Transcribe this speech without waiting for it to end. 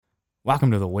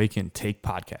Welcome to the Wake and Take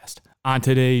podcast. On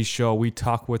today's show, we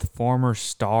talk with former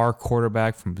star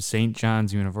quarterback from St.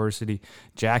 John's University,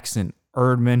 Jackson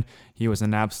Erdman. He was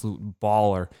an absolute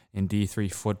baller in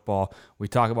D3 football. We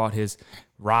talk about his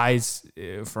rise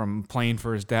from playing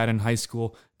for his dad in high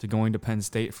school to going to Penn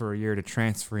State for a year to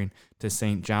transferring to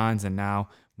St. John's and now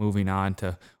moving on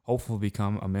to hopefully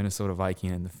become a Minnesota Viking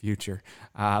in the future.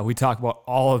 We talk about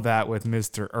all of that with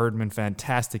Mr. Erdman.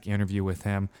 Fantastic interview with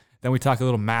him. Then we talk a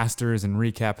little Masters and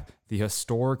recap the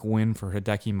historic win for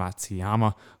Hideki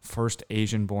Matsuyama, first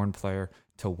Asian-born player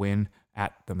to win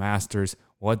at the Masters,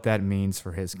 what that means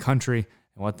for his country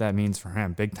and what that means for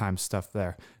him. Big-time stuff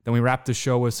there. Then we wrap the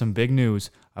show with some big news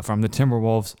from the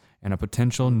Timberwolves and a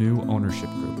potential new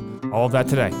ownership group. All of that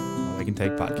today on the Wake and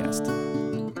Take podcast.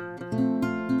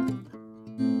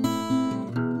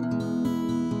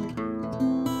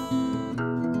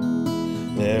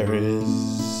 There is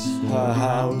a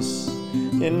house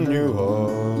in New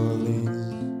Orleans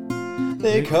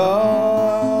they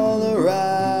call the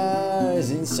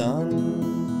Rising Sun,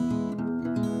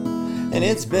 and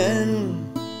it's been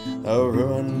a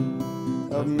ruin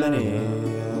of many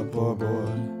a poor boy,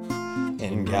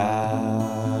 and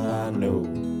God, I know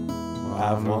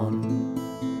I've won.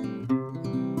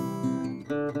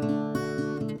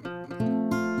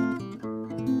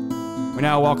 We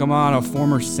now welcome on a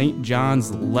former St.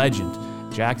 John's legend,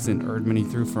 Jackson Erdman. He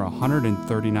threw for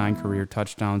 139 career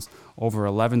touchdowns, over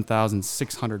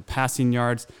 11,600 passing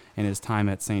yards in his time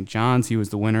at St. John's. He was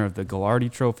the winner of the Gagliardi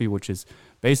Trophy, which is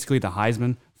basically the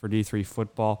Heisman for D3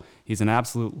 football. He's an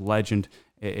absolute legend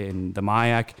in the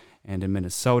MIAC and in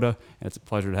Minnesota, and it's a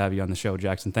pleasure to have you on the show,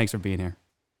 Jackson. Thanks for being here.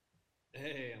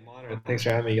 Hey, I'm honored. Thanks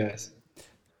for having me, guys.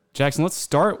 Jackson, let's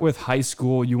start with high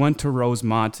school. You went to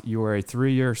Rosemont. You were a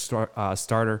 3-year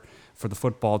starter for the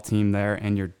football team there,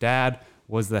 and your dad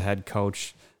was the head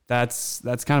coach. That's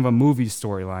kind of a movie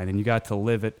storyline, and you got to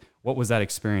live it. What was that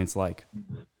experience like?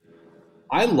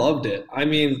 I loved it. I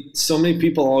mean, so many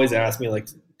people always ask me, like,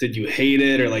 did you hate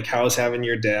it, or like, how's having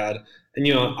your dad? And,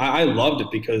 you know, I loved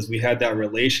it because we had that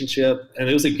relationship, and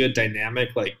it was a good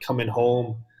dynamic, like coming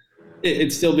home.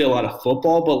 It'd still be a lot of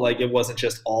football, but like it wasn't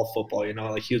just all football, you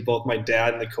know, like he was both my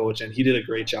dad and the coach, and he did a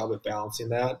great job at balancing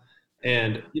that.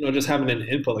 And, you know, just having an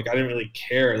input, like I didn't really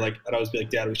care. Like I'd always be like,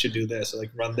 Dad, we should do this, or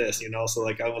like run this, you know? So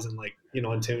like I wasn't like, you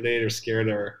know, intimidated or scared,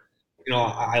 or, you know,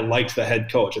 I liked the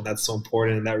head coach, and that's so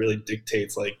important. And that really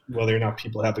dictates like whether or not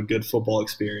people have a good football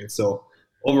experience. So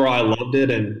overall, I loved it,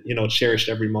 and, you know, cherished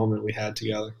every moment we had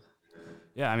together.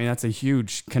 Yeah, I mean, that's a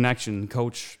huge connection,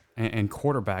 coach and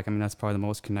quarterback. I mean, that's probably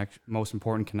the most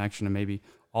important connection in maybe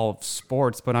all of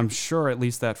sports. But I'm sure at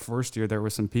least that first year there were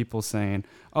some people saying,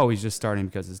 oh, he's just starting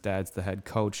because his dad's the head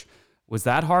coach. Was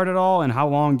that hard at all? And how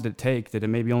long did it take? Did it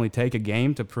maybe only take a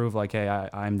game to prove like, hey,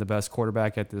 I'm the best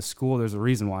quarterback at this school? There's a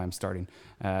reason why I'm starting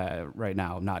right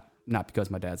now, not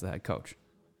because my dad's the head coach.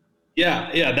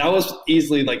 Yeah, that was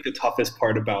easily like the toughest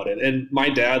part about it. And my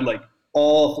dad, like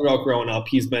all throughout growing up,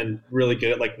 he's been really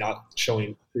good at like not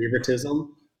showing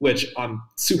favoritism, which I'm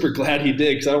super glad he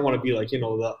did, because I don't want to be like, you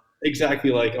know, exactly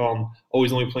like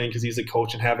always only playing because he's a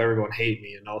coach and have everyone hate me,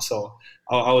 you know. So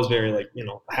I was very like, you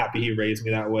know, happy he raised me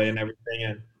that way and everything.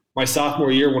 And my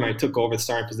sophomore year, when I took over the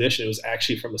starting position, it was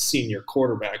actually from a senior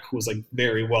quarterback who was like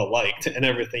very well liked and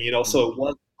everything, you know. So it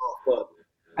was tough, but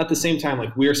at the same time,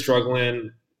 like we were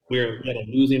struggling. We had a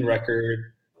losing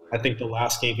record. I think the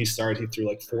last game he started, he threw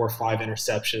like 4 or 5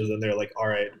 interceptions, and they're like, all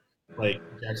right, like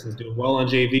Jackson's doing well on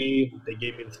JV. They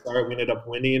gave me the start. We ended up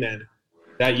winning, and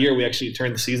that year we actually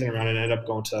turned the season around and ended up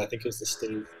going to, I think it was the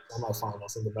state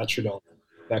semifinals in the Metrodome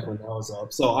back when that was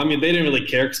up. So I mean, they didn't really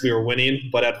care because we were winning,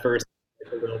 but at first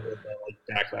like, a little bit of like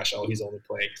backlash. Oh, he's only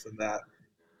playing because of that.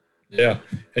 Yeah,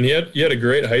 and you had a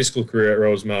great high school career at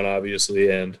Rosemount,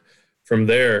 obviously, and from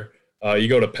there you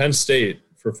go to Penn State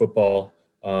for football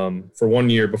for 1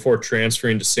 year before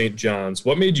transferring to St. John's.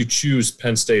 What made you choose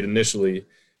Penn State initially?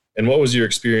 And what was your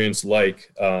experience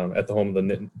like at the home of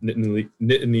the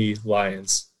Nittany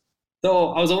Lions? So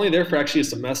I was only there for actually a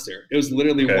semester. It was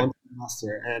literally one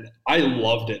semester, and I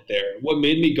loved it there. What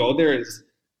made me go there is,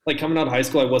 like, coming out of high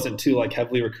school, I wasn't too, like,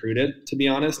 heavily recruited, to be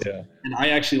honest. Yeah. And I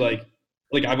actually,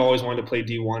 like I've always wanted to play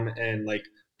D1, and, like,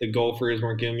 the Gophers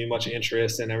weren't giving me much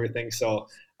interest and everything. So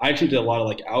I actually did a lot of,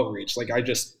 like, outreach. Like, I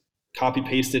just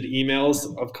copy-pasted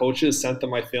emails of coaches, sent them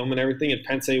my film and everything, and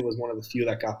Penn State was one of the few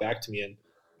that got back to me and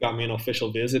got me an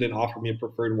official visit and offered me a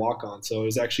preferred walk-on. So it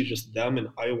was actually just them and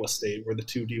Iowa State were the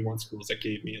 2 D1 schools that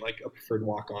gave me like a preferred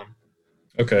walk-on.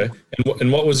 Okay.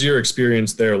 And what was your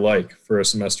experience there like for a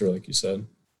semester, like you said?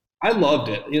 I loved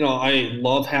it. You know, I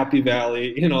love Happy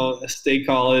Valley, you know, State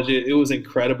College. It was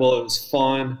incredible. It was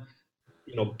fun.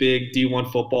 big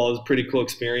D1 football is a pretty cool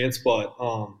experience, but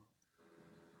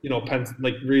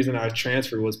the reason I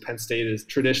transferred was Penn State is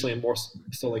traditionally more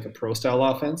so like a pro style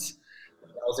offense. I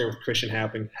was there with Christian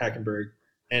Hackenberg,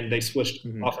 and they switched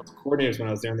offensive coordinators when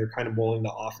I was there, and they're kind of molding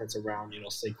the offense around,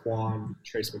 Saquon,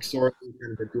 Trace McSorley,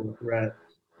 kind of a dual threat,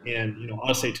 and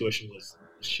out-of-state tuition was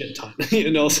a shit ton,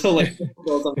 so like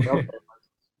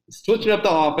switching up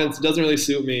the offense doesn't really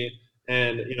suit me,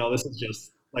 and this is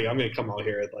just like I'm gonna come out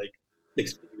here at like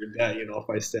 6-figure debt, if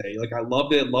I stay. Like I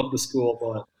loved the school,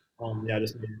 but I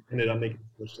just ended up making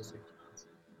the switch to St. John's.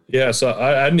 Yeah, so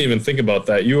I didn't even think about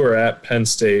that. You were at Penn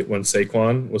State when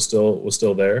Saquon was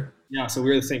still there? Yeah, so we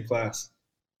were the same class.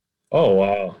 Oh,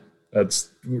 wow. I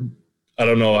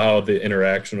don't know how the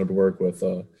interaction would work with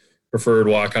a preferred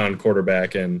walk-on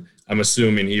quarterback, and I'm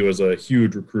assuming he was a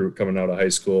huge recruit coming out of high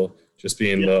school, just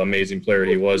being the amazing player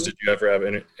he was. Did you ever have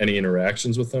any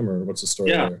interactions with him, or what's the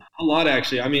story there? A lot,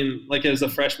 actually. I mean, like as a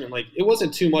freshman, like it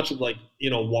wasn't too much of like,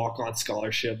 walk-on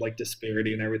scholarship, like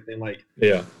disparity and everything. Like,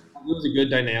 yeah, it was a good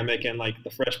dynamic, and like the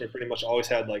freshmen pretty much always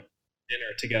had like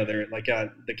dinner together, like at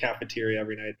the cafeteria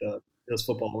every night. It was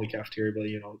football only cafeteria, but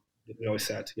we always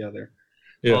sat together.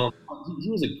 Yeah. He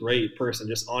was a great person,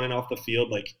 just on and off the field.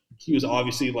 Like he was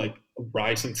obviously like a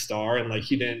rising star, and like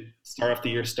he didn't start off the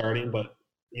year starting, but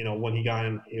when he got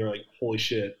in, you're like, holy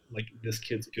shit, like this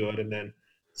kid's good. And then,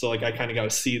 so like I kind of got to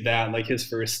see that, like his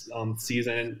first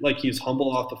season, and like he's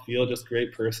humble off the field, just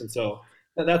great person. So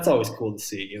that's always cool to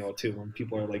see, too, when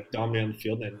people are like dominating on the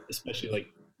field, and especially like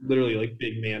literally like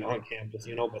big man on campus,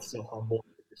 but still humble,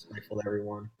 respectful to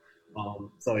everyone.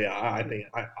 So yeah, I think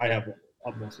I have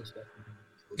utmost respect for him.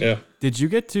 Yeah. Did you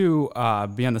get to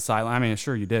be on the sideline? I mean,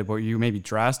 sure you did. Were you maybe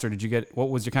dressed, or what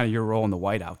was your role in the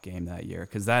whiteout game that year?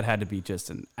 Because that had to be just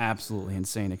an absolutely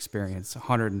insane experience.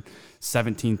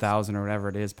 117,000 or whatever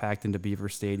it is packed into Beaver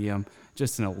Stadium.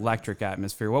 Just an electric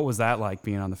atmosphere. What was that like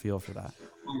being on the field for that?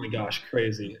 Oh my gosh,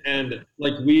 crazy. And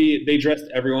like they dressed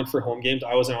everyone for home games.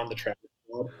 I wasn't on the track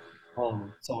squad.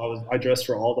 So I dressed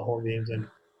for all the home games, and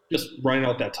just running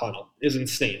out that tunnel is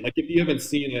insane. Like if you haven't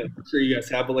seen it, I'm sure you guys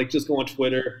have, but like just go on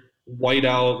Twitter, white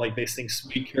out, like they sing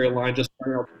Sweet Caroline, just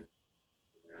running out.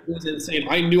 It was insane.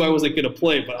 I knew I wasn't going to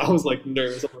play, but I was like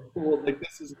nervous. I'm like, oh, like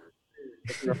this is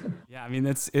insane. Yeah, I mean,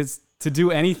 it's to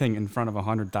do anything in front of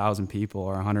 100,000 people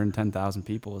or 110,000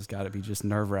 people has got to be just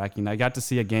nerve-wracking. I got to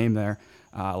see a game there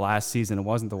last season. It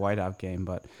wasn't the whiteout game,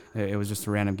 but it was just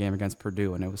a random game against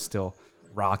Purdue, and it was still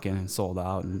rocking and sold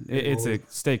out, and it's a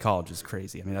State College is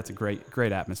crazy. I mean, that's a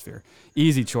great atmosphere.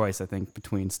 Easy choice, I think,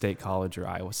 between State College or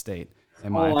Iowa State,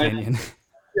 in my opinion.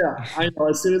 I know.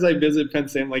 As soon as I visit Penn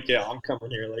State, I'm like, yeah, I'm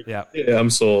coming here. Like, yeah, I'm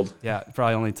sold. Yeah, it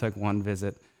probably only took one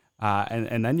visit,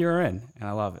 and then you're in, and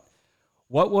I love it.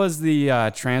 What was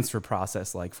the transfer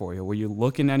process like for you? Were you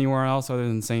looking anywhere else other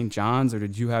than St. John's, or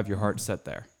did you have your heart set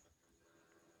there?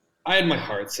 I had my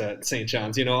heart set at St.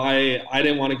 John's. I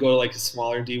didn't want to go to like a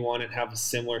smaller D1 and have a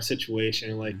similar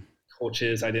situation, like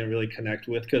coaches I didn't really connect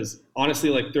with, because honestly,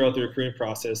 like throughout the recruiting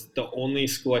process, the only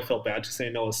school I felt bad to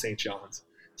say no was St. John's.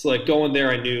 So like going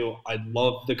there, I knew I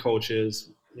loved the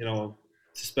coaches.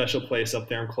 It's a special place up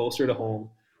there. I'm closer to home,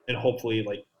 and hopefully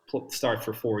like start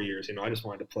for 4 years. I just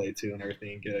wanted to play too and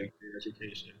everything, and get a great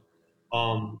education.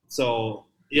 So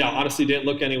yeah, honestly, didn't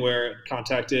look anywhere.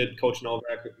 Contacted Coach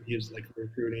Novak. He was like the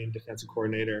recruiting defensive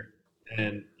coordinator,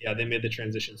 and yeah, they made the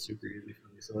transition super easy for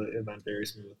me. So it went very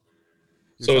smooth.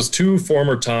 So it's 2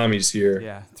 former Tommies here.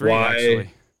 Yeah, 3 actually.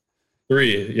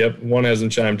 3. Yep, one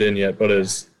hasn't chimed in yet, but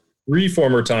it's 3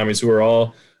 former Tommies who are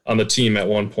all on the team at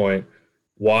one point.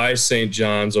 Why St.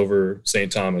 John's over St.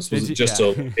 Thomas? Was it just a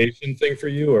location thing for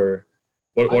you, or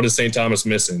what is St. Thomas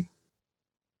missing?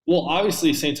 Well,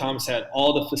 obviously St. Thomas had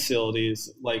all the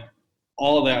facilities, like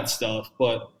all that stuff,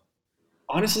 but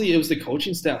honestly, it was the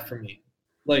coaching staff for me.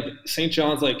 Like St.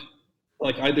 John's, like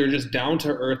they're just down to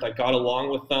earth. I got along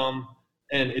with them,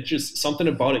 and it just something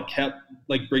about it kept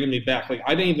like bringing me back. Like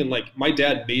I didn't even my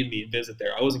dad made me visit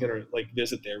there. I wasn't gonna like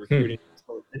visit there recruiting,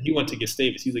 and he went to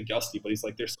Gustavus. He's a Gusty, but he's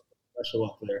like there's something special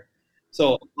up there.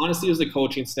 So honestly, it was the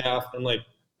coaching staff, and like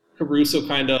Caruso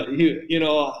kind of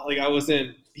I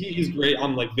wasn't. He's great.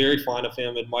 I'm like very fond of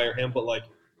him, admire him, but like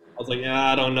I was like,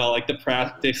 yeah, I don't know, like the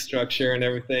practice structure and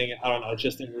everything. I don't know. It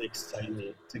just didn't really excite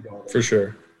me to go there. For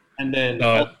sure. And then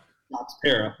Knox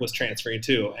Para was transferring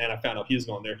too, and I found out he was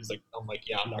going there. He's like, I'm like,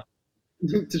 yeah, I'm not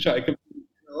to try to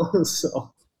compete.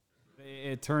 So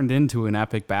it turned into an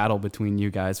epic battle between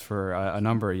you guys for a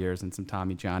number of years in some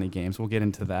Tommy Johnny games. We'll get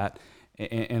into that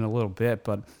in a little bit,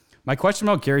 but. My question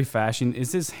about Gary Fashing,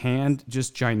 is his hand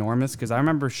just ginormous? Because I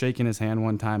remember shaking his hand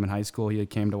one time in high school. He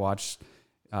came to watch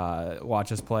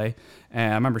watch us play.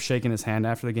 And I remember shaking his hand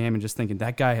after the game and just thinking,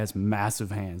 that guy has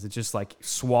massive hands. It just like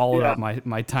swallowed up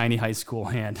my tiny high school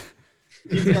hand.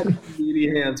 He's got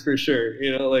meaty hands for sure.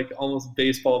 Like almost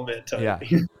baseball mitt type. Yeah.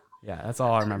 Yeah, that's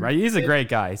all I remember. He's a great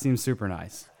guy. He seems super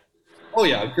nice. Oh,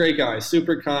 yeah, great guy.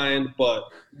 Super kind, but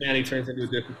man, he turns into a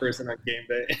different person on game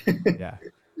day. Yeah.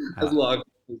 As a lot of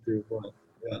people do, but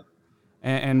yeah.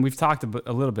 And we've talked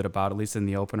a little bit about, at least in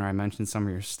the opener, I mentioned some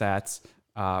of your stats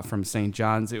from St.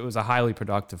 John's. It was a highly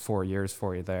productive 4 years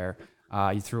for you there.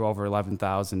 You threw over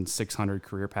 11,600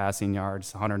 career passing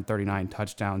yards, 139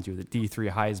 touchdowns. You were the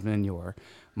D3 Heisman. You were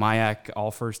MIAC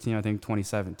All-First Team, I think,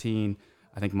 2017.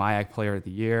 I think MIAC Player of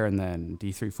the Year, and then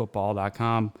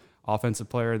D3Football.com Offensive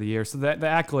Player of the Year. So the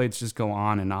accolades just go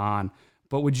on and on.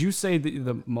 But would you say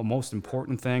the most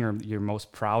important thing or you're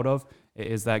most proud of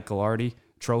is that Gagliardi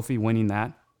Trophy, winning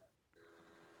that?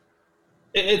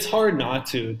 It's hard not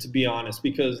to be honest,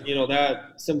 because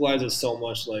that symbolizes so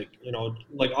much, like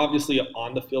obviously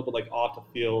on the field, but like off the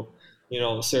field,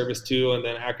 service too, and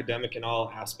then academic in all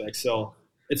aspects. So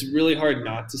it's really hard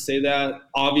not to say that.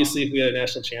 Obviously, if we had a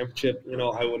national championship,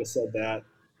 I would have said that.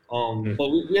 But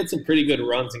we had some pretty good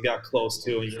runs and got close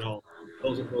too.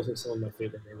 Those are some of my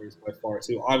favorite memories by far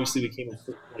too. Obviously, we came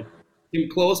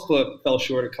close, but fell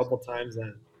short a couple times.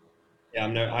 And yeah,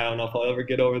 I don't know if I'll ever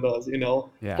get over those.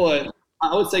 Yeah. But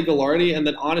I would say Gagliardi, and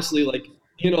then honestly,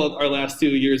 our last 2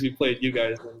 years we played you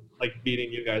guys and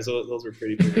beating you guys. Those were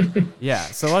pretty good. Yeah.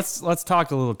 So let's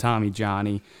talk a little Tommy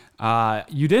Johnny.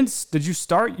 You didn't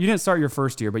start your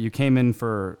first year, but you came in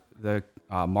for the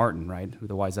Martin, right? Who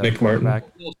the Wayzata quarterback?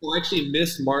 So I actually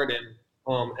missed Martin,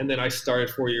 and then I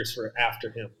started 4 years after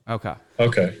him.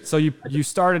 Okay. So you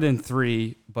started in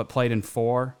 3, but played in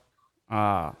 4.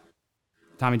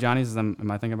 Tommy Johnny's.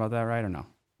 Am I thinking about that right or no?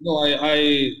 No,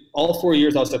 I all 4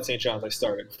 years I was at St. John's. I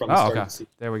started from the start of the season.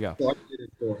 There we go. So I did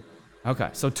it 4. Okay,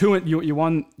 so 2 you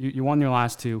won your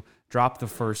last 2, dropped the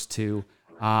first 2.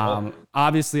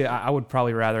 Obviously, I would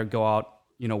probably rather go out,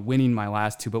 winning my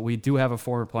last 2, but we do have a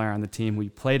former player on the team we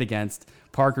played against.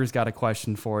 Parker's got a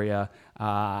question for you.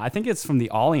 I think it's from the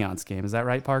Allianz game. Is that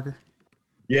right, Parker?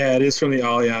 Yeah, it is from the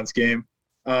Allianz game.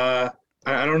 I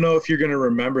don't know if you're going to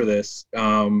remember this,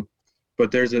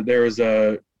 but there was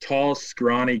a tall,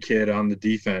 scrawny kid on the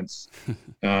defense,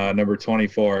 number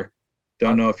 24.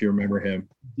 Don't know if you remember him.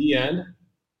 The end?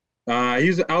 He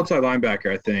was an outside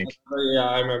linebacker, I think. Oh, yeah,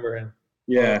 I remember him.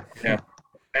 Yeah.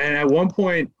 And at one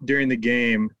point during the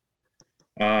game,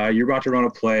 you're about to run a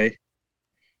play,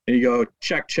 and you go,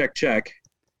 check, check, check.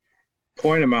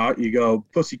 Point him out. You go,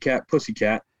 pussycat,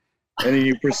 pussycat. And then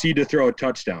you proceed to throw a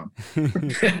touchdown. Do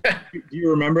you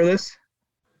remember this?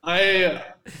 I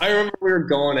remember we were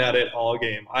going at it all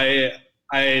game.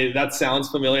 That sounds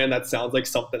familiar, and that sounds like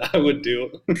something I would do.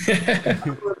 I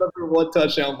don't remember what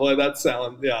touchdown play. That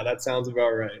sounds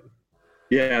about right.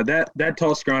 Yeah, that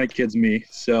tall, scrawny kid's me.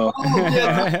 So. Oh,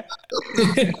 yeah.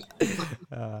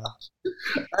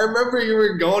 I remember you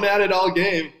were going at it all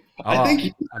game. I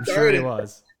think I'm sure it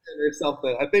was. Or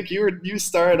something. I think you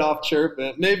started off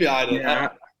chirping. Maybe I did. Yeah.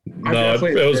 No,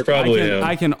 it was probably him.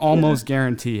 I can almost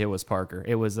guarantee it was Parker.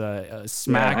 It was a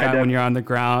smack out when you're on the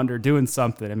ground or doing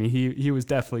something. I mean, he was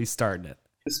definitely starting it.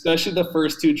 Especially the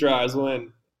first 2 drives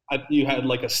when you had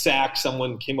like a sack,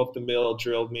 someone came up the middle,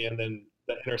 drilled me, and then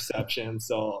the interception.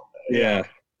 So yeah.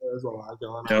 There's a lot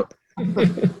going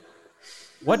on.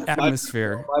 What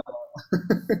atmosphere?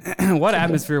 What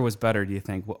atmosphere was better, do you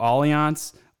think?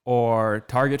 Allianz or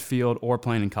Target Field or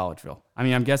playing in Collegeville? I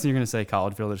mean, I'm guessing you're going to say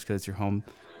Collegeville just because it's your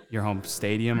home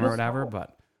stadium or whatever.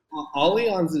 But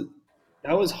Allianz,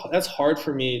 that's hard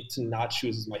for me to not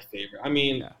choose as my favorite. I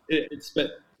mean, it's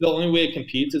the only way it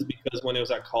competes is because when it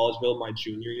was at Collegeville my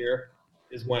junior year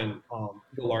is when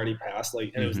Gagliardi passed,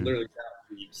 and it was literally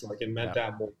that week, so it meant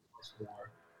that much more.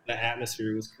 The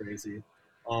atmosphere was crazy.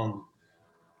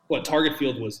 But Target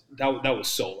Field was that was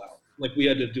so loud. We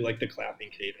had to do the clapping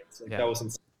cadence. That was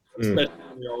insane. Especially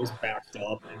when we were always backed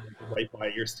up and right by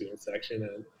your student section,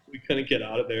 and we couldn't get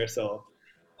out of there. So,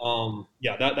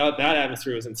 that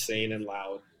atmosphere was insane and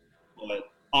loud. But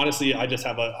honestly, I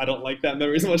don't like that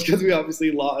memory as much because we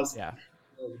obviously lost. Yeah.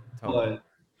 Totally. But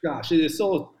gosh, it is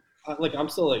so I'm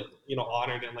still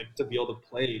honored and to be able to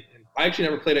play. And I actually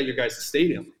never played at your guys'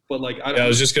 stadium, but I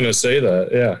was just gonna say that.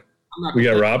 Yeah. We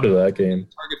got robbed of that game.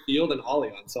 Target Field and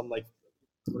Allianz. So I'm going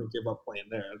to give up playing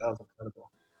there. That was incredible.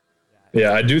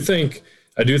 Yeah, I do think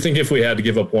if we had to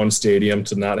give up one stadium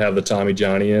to not have the Tommy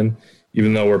Johnny in,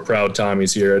 even though we're proud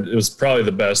Tommies here, it was probably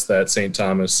the best that St.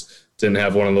 Thomas didn't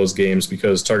have one of those games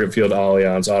because Target Field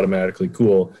Allianz automatically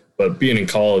cool. But being in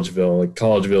Collegeville,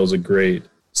 Collegeville is a great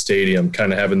stadium,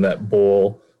 kind of having that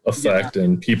bowl effect,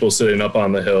 and people sitting up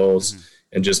on the hills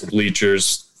and just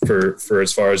bleachers for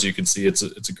as far as you can see. It's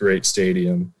a great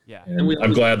stadium. Yeah. And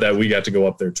I'm glad that we got to go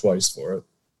up there twice for it.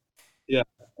 Yeah.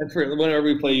 And for whenever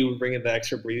we play, you would bring in the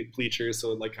extra bleachers,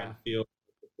 so it like kind of feel.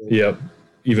 Yep.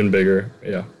 Even bigger.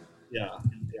 Yeah. Yeah.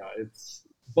 It's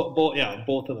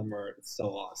both of them are so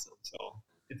awesome. So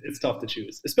it's tough to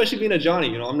choose, especially being a Johnny.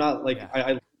 You know, I'm not like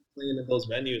I like playing in those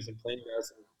venues and playing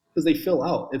wrestling because they fill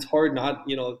out. It's hard not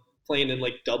playing in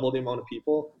like double the amount of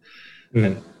people.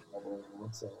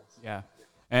 So yeah.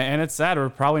 And it's sad. We're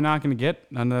probably not going to get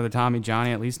another Tommy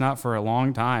Johnny, at least not for a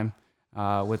long time,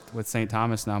 with St.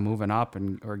 Thomas now moving up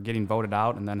or getting voted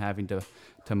out and then having to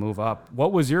move up.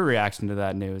 What was your reaction to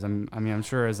that news? I mean, I'm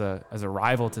sure as a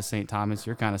rival to St. Thomas,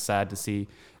 you're kind of sad to see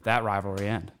that rivalry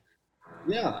end.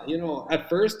 Yeah, at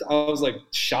first I was like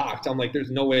shocked. I'm like,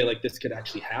 there's no way like this could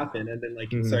actually happen. And then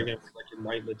like it started getting like it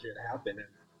might legit happen. And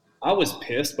I was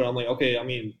pissed, but I'm like, okay, I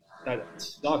mean, that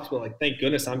sucks, but like thank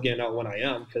goodness I'm getting out when I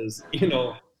am, because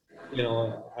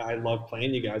I love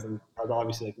playing you guys, and I was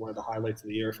obviously like one of the highlights of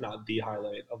the year, if not the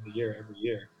highlight of the year every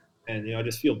year. And I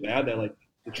just feel bad that like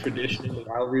the tradition and the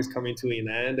rivalry is coming to an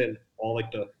end, and all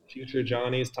like the future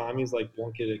Johnnies, Tommies like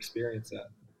won't get to experience that.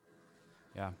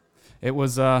 Yeah. It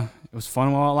was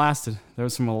fun while it lasted. There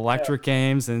was some electric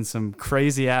games and some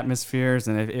crazy atmospheres,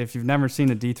 and if you've never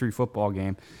seen a D3 football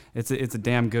game, it's a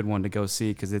damn good one to go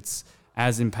see, because it's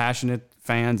as impassionate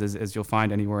fans as you'll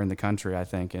find anywhere in the country, I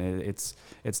think. And it's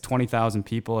 20,000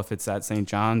 people if it's at St.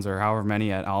 John's, or however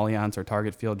many at Allianz or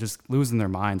Target Field, just losing their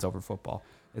minds over football.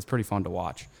 It's pretty fun to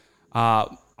watch. I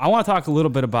want to talk a little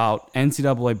bit about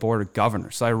NCAA Board of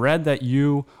Governors. So I read that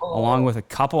you, along with a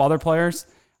couple other players,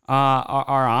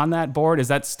 are on that board. Is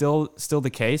that still the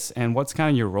case? And what's kind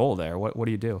of your role there? What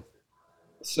do you do?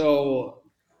 So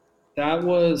that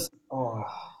was,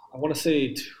 I want to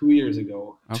say 2 years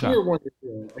ago. Okay. 2 or 1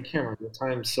 year ago. I can't remember. The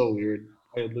time's so weird.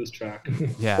 I would lose track.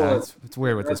 Yeah, it's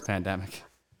weird with this pandemic.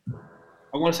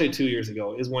 I want to say 2 years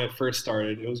ago is when it first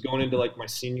started. It was going into like my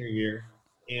senior year,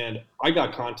 and I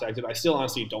got contacted. I still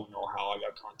honestly don't know how I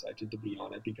got contacted, to be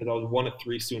honest, because I was one of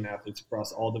 3 student athletes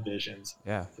across all divisions.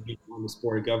 Yeah. To be on the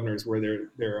Board of Governors, where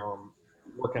they're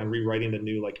working on rewriting the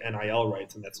new like NIL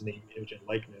rights, and that's name, image, and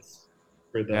likeness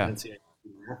for the NCAA student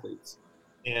athletes.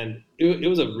 And it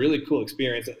was a really cool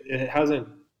experience.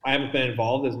 I haven't been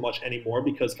involved as much anymore,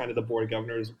 because kind of the Board of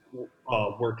Governors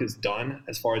work is done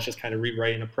as far as just kind of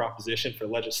rewriting a proposition for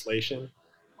legislation,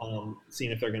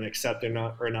 seeing if they're going to accept it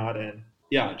or not. And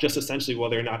yeah, just essentially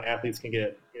whether or not athletes can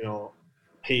get,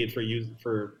 paid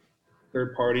for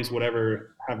third parties,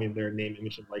 whatever, having their name,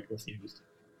 image, and likeness used.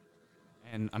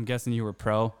 And I'm guessing you were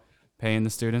pro paying the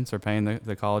students or paying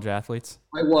the college athletes?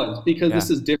 I was, because this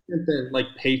is different than like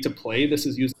pay to play. This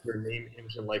is using their name,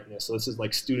 image, and likeness. So this is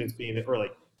like students being, or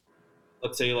like,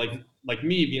 let's say like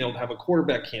me being able to have a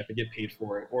quarterback camp and get paid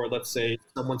for it. Or let's say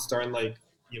someone starting like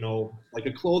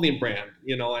a clothing brand,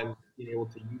 and being able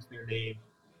to use their name,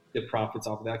 get profits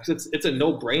off of that. Because it's a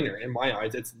no-brainer in my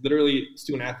eyes. It's literally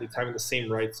student athletes having the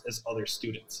same rights as other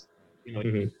students.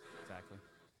 Exactly.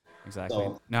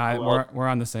 So, we're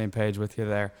on the same page with you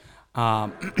there.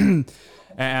 And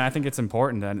I think it's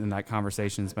important that in that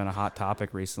conversation, it's been a hot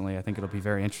topic recently. I think it'll be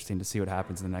very interesting to see what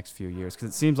happens in the next few years, because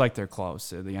it seems like they're close.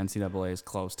 The NCAA is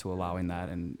close to allowing that,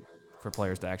 and for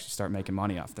players to actually start making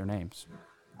money off their names.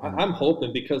 I'm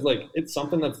hoping, because like it's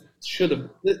something that should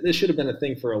have been a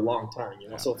thing for a long time,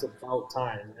 So it's about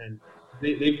time, and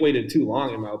they've waited too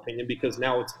long, in my opinion, because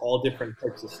now it's all different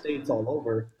types of states all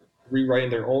over rewriting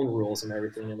their own rules and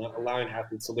everything, and allowing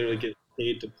athletes to literally get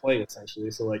paid to play,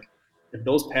 essentially. So like, if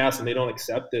those pass and they don't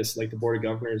accept this, like the Board of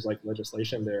Governors, like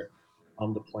legislation there,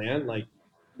 the plan, like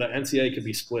the NCAA could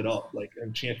be split up, like,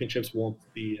 and championships won't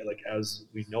be like as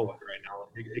we know it right now.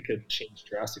 It could change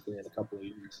drastically in a couple of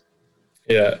years.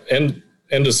 Yeah, and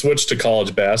to switch to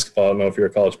college basketball, I don't know if you're a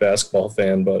college basketball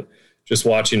fan, but just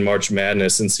watching March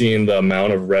Madness and seeing the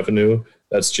amount of revenue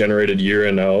that's generated year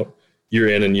in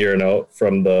and year out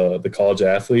from the college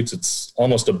athletes, it's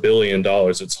almost $1 billion.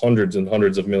 It's hundreds and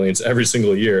hundreds of millions every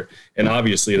single year. And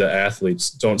obviously the athletes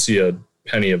don't see a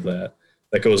penny of that.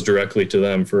 That goes directly to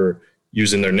them for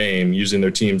using their name, using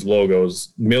their team's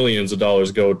logos. Millions of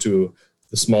dollars go to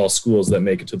the small schools that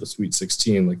make it to the Sweet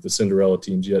 16, like the Cinderella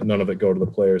teams, yet none of it go to the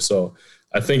players. So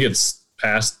I think it's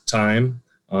past time,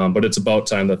 but it's about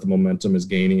time that the momentum is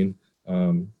gaining,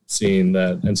 seeing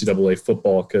that NCAA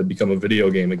football could become a video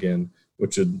game again,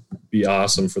 which would be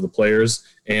awesome for the players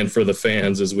and for the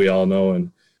fans, as we all know,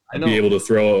 and be able to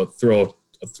throw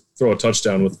a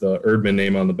touchdown with the Erdman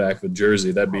name on the back of a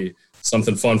jersey. That'd be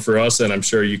something fun for us, and I'm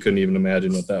sure you couldn't even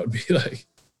imagine what that would be like.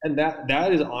 And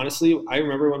that is honestly, I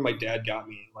remember when my dad got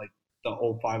me like the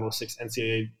 05-06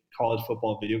 NCAA college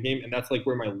football video game, and that's like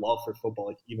where my love for football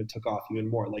like even took off even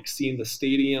more. Like seeing the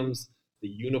stadiums, the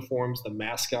uniforms, the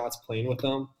mascots, playing with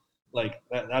them, like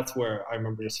that's where I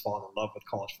remember just falling in love with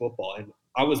college football. And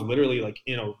I was literally like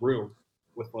in a room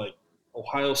with like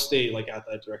Ohio State like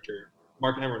athletic director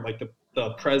Mark Emmert, like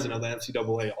the president of the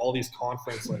NCAA, all these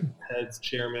conference like heads,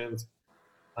 chairmen,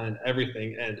 and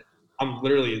everything. And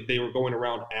they were going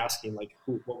around asking like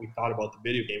what we thought about the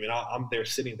video game, and I'm there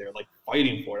sitting there like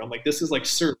fighting for it. I'm like, this is like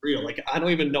surreal. Like I don't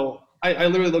even know. I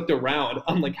literally looked around.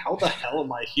 I'm like, how the hell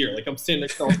am I here? Like I'm sitting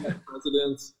next to all the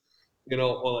presidents,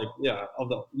 or like of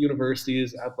the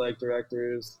universities, athletic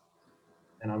directors,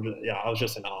 and I was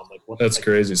just in awe. I'm like, what? That's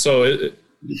crazy. So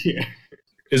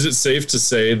is it safe to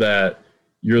say that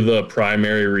you're the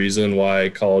primary reason why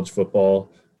college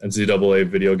football NCAA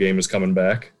video game is coming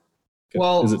back?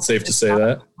 Well, is it safe to say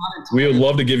that? We would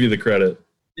love to give you the credit.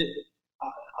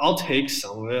 I'll take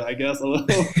some of it, I guess.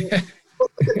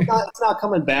 It's not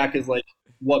coming back as like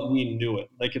what we knew it.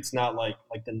 Like it's not like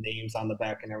the names on the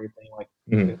back and everything. Like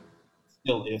it's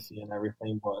still iffy and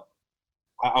everything, but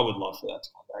I would love for that to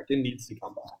come back. It needs to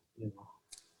come back.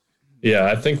 Yeah,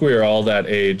 I think we are all that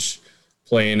age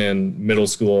playing in middle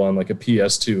school on like a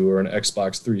PS2 or an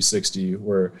Xbox 360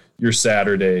 where your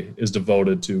Saturday is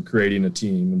devoted to creating a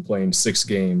team and playing 6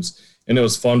 games. And it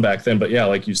was fun back then. But yeah,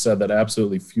 like you said, that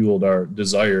absolutely fueled our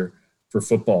desire for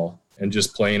football and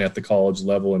just playing at the college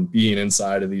level and being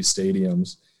inside of these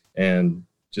stadiums and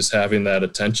just having that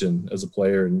attention as a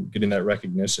player and getting that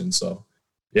recognition. So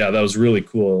yeah, that was really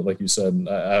cool. Like you said,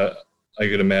 I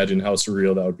could imagine how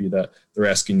surreal that would be that they're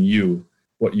asking you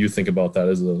what you think about that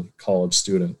as a college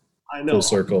student. I know. Full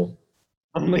circle.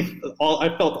 I'm like, I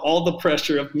felt all the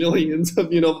pressure of millions of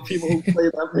people who play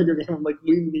that video game. I'm like,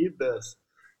 we need this.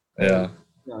 Yeah.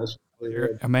 It's really You're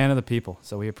good. a man of the people,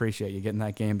 so we appreciate you getting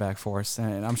that game back for us.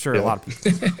 And I'm sure a lot of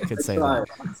people could say that.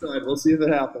 We'll see if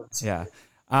it happens.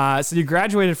 Yeah. So you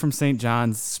graduated from St.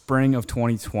 John's spring of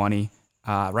 2020,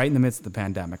 right in the midst of the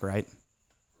pandemic, right?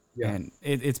 Yeah. And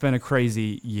it's been a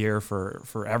crazy year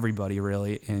for everybody,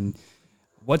 really. And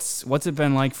what's it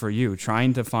been like for you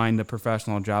trying to find a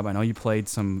professional job? I know you played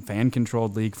some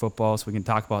fan-controlled league football, so we can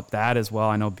talk about that as well.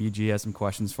 I know BG has some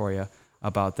questions for you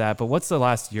about that. But what's the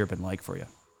last year been like for you?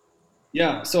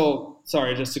 Yeah, so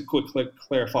sorry, just to quickly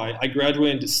clarify, I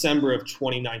graduated in December of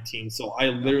 2019, so I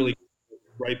literally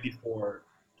right before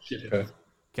shit hit. Okay.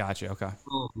 Gotcha. Okay.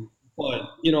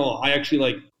 But I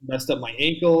actually messed up my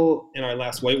ankle in our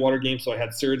last Whitewater game, so I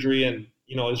had surgery, and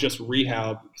it was just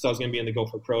rehab because I was gonna be in the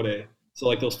Gopher Pro Day.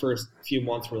 So those first few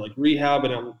months were rehab,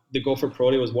 and the Gopher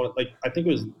Pro Day was I think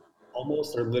it was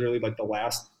almost or literally the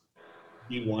last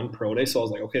D1 Pro Day. So I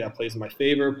was like, okay, that plays in my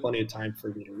favor. Plenty of time for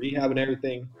me to rehab and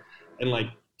everything. And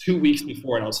 2 weeks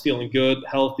before it, I was feeling good,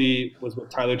 healthy, was with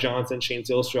Tyler Johnson, Shane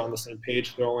Zylstra on the same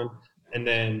page throwing. And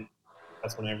then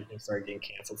that's when everything started getting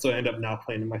canceled. So I ended up not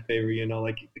playing in my favor,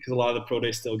 because a lot of the pro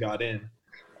days still got in.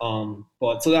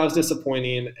 But so that was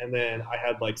disappointing. And then I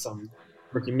had some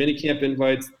rookie minicamp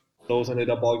invites. Those ended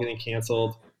up all getting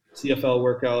canceled. CFL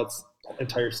workouts,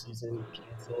 entire season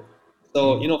canceled.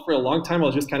 So, for a long time, I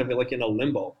was just kind of in a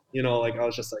limbo. I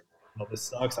was just this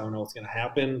sucks. I don't know what's going to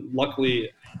happen. Luckily,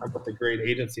 I'm with a great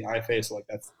agency, IFA, so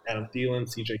that's Adam Thielen,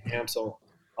 CJ Ham. So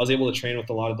I was able to train with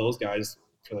a lot of those guys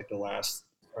for the last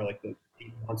the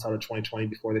 8 months out of 2020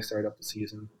 before they started up the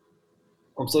season.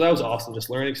 So that was awesome, just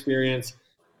learning experience.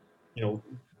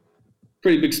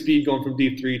 Pretty big speed going from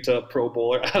D3 to Pro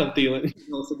Bowler, Adam Thielen.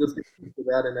 So just for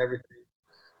that and everything.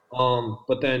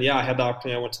 But then, I had the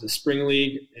opportunity. I went to the Spring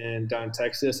League down in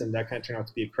Texas, and that kind of turned out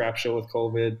to be a crap show with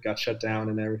COVID, got shut down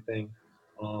and everything.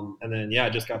 And then, I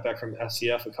just got back from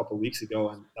FCF a couple of weeks ago,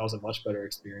 and that was a much better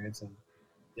experience. And,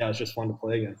 it's just fun to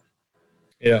play again.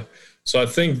 Yeah. So I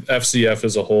think FCF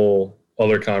is a whole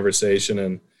other conversation,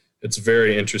 and it's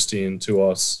very interesting to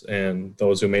us and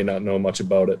those who may not know much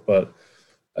about it. But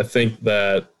I think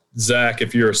that, Zach,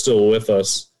 if you're still with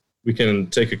us, we can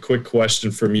take a quick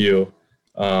question from you.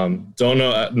 Don't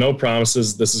know, no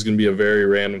promises. This is going to be a very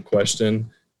random question.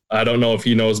 I don't know if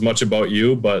he knows much about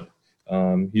you, but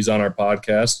he's on our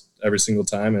podcast every single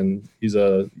time, and he's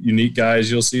a unique guy,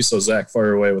 as you'll see. So, Zach,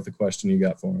 fire away with the question you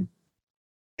got for him.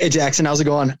 Hey, Jackson, how's it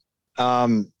going?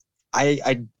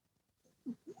 I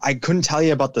couldn't tell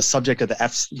you about the subject of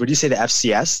the would you say the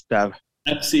FCS? The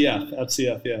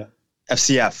FCF, yeah.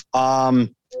 FCF. No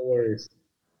worries.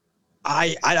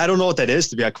 I don't know what that is,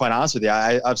 to be quite honest with you.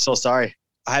 I'm so sorry.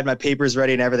 I had my papers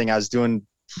ready and everything. I was doing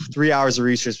 3 hours of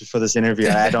research before this interview,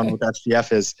 and I don't know what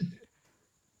FCF is. Do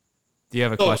you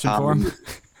have a question for him?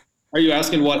 Are you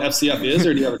asking what FCF is,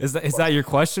 or do you have? Is that your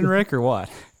question, Rick, or what?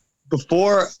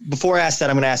 Before I ask that,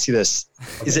 I'm going to ask you this: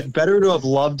 Is it better to have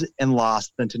loved and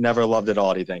lost than to never loved at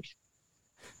all? Do you think?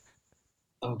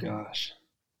 Oh gosh,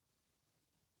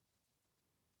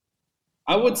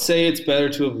 I would say it's better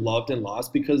to have loved and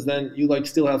lost, because then you like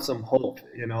still have some hope.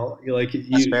 You know, you like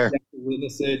That's you fair. have to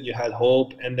witness it. You had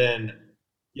hope, and then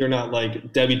you're not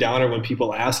like Debbie Downer when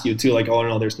people ask you to like, oh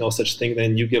no, there's no such thing.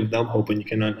 Then you give them hope, and you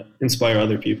can inspire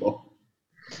other people.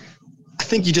 I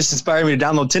think you just inspired me to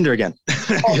download Tinder again.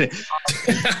 Hinge.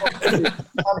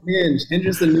 Hinge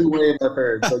is the new wave, I've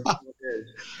heard. So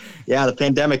Yeah, the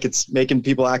pandemic, it's making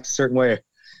people act a certain way.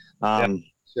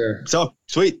 sure. So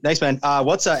sweet. Thanks, man.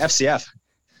 What's FCF?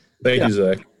 Thank you,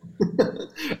 Zach.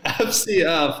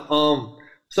 FCF.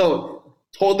 So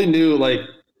totally new like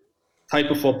type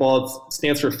of football. It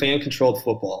stands for fan controlled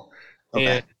football. Okay.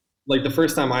 And like the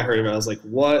first time I heard of it, I was like,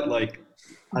 what? Like,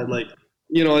 I like,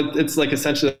 you know, it's like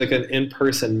essentially like an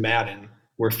in-person Madden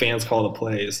where fans call the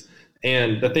plays.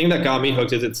 And the thing that got me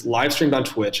hooked is it's live streamed on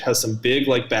Twitch, has some big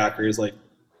like backers like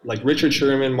Richard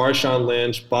Sherman, Marshawn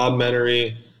Lynch, Bob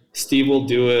Menery, Steve Will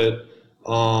Do It.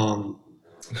 I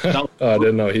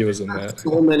didn't know he was in that.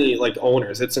 So many like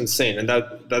owners, it's insane. And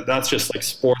that's just like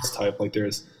sports type. Like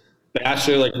there's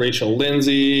Bachelor, like Rachel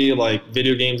Lindsay, like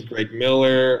video games, Greg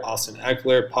Miller, Austin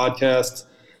Eckler, podcasts.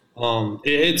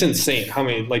 It's insane how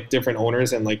many like different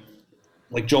owners, and like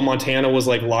Joe Montana was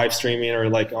like live streaming or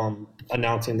like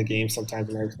announcing the game sometimes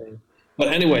and everything. But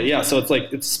anyway, yeah, so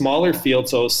it's smaller field,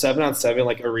 so 7-on-7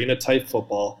 like arena type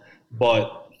football,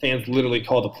 but fans literally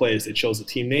call the plays. It shows the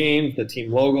team names, the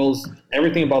team logos,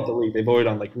 everything about the league. They voted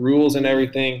on like rules and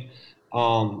everything.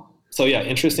 So yeah,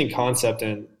 interesting concept,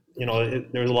 and you know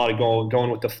there was a lot of going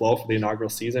with the flow for the inaugural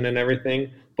season and everything.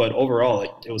 But overall,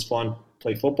 like it was fun.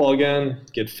 Play football again,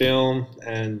 get film,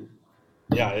 and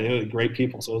yeah, it was great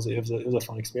people. So it was a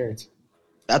fun experience.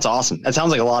 That's awesome. That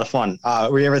sounds like a lot of fun.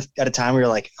 Were you ever at a time where you're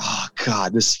like, oh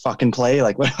God, this fucking play?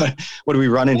 Like, what are we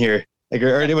running here? Like,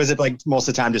 or was it like most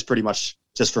of the time just pretty much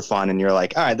just for fun? And you're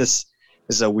like, all right, this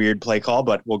is a weird play call,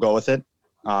 but we'll go with it.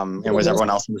 And was everyone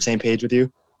else on the same page with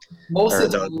you? Most Or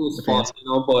of the time it was fun,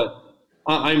 you know, but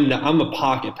I'm a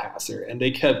pocket passer, and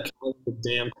they kept calling the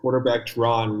damn quarterback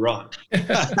draw and run.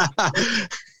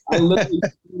 I literally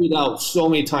tweeted out so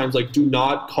many times, like, do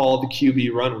not call the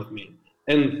QB run with me.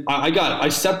 And I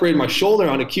separated my shoulder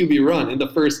on a QB run in the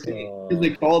first game. And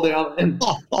they called it out, and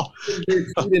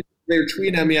they were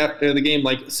tweeting at me after the game,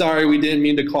 like, sorry, we didn't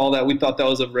mean to call that. We thought that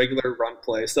was a regular run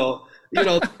play. So, you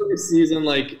know, the first season,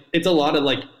 like, it's a lot of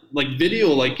like video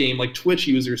like game, like Twitch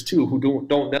users too, who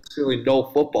don't necessarily know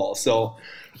football. So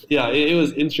yeah, it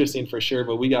was interesting for sure,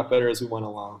 but we got better as we went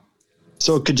along.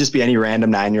 So it could just be any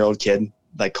random 9-year-old kid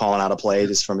like calling out a play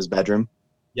just from his bedroom.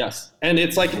 Yes. And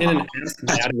it's like in an Ask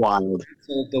That's Madden, wild.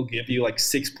 so they'll give you like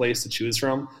 6 plays to choose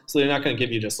from. So they're not going to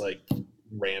give you just like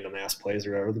random ass plays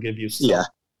or whatever. They'll give you some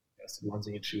ones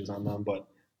that you choose on them. But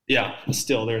yeah,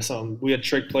 still there's we had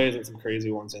trick plays and some crazy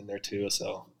ones in there too.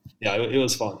 So yeah, it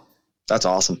was fun. That's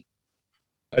awesome.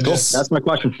 Cool. That's my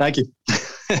question. Thank you.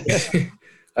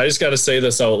 I just got to say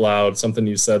this out loud. Something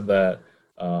you said that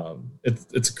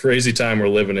it's a crazy time we're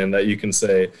living in that you can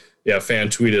say, yeah, fan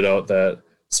tweeted out that,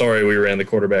 sorry, we ran the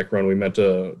quarterback run. We meant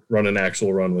to run an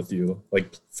actual run with you.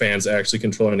 Like fans actually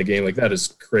controlling the game. Like that is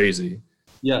crazy.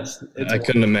 Yes. I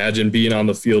couldn't imagine being on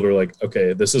the field or like,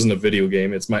 okay, this isn't a video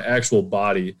game. It's my actual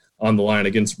body on the line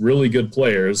against really good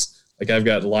players. Like I've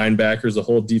got linebackers, a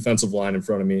whole defensive line in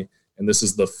front of me. And this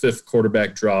is the 5th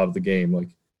quarterback draw of the game. Like,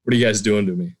 what are you guys doing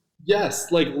to me?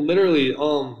 Yes, like literally,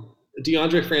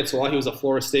 DeAndre Francois, he was a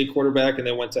Florida State quarterback and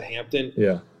then went to Hampton.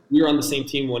 Yeah. We were on the same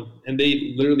team and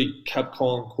they literally kept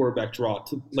calling quarterback draw.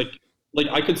 To like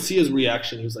I could see his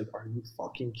reaction. He was like, "Are you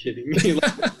fucking kidding me?"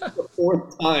 Like the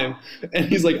 4th time, and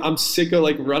he's like, "I'm sick of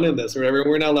like running this or whatever."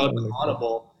 We're not allowed to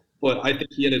audible, but I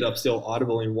think he ended up still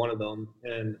audibling one of them.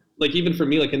 And like even for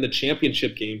me, like in the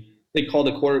championship game, they called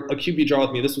a QB draw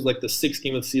with me. This was like the 6th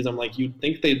game of the season. I'm like, you'd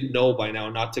think they'd know by now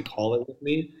not to call it with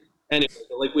me. Anyway,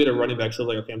 like we had a running back, so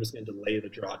like, okay, I'm just going to delay the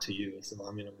draw to you. So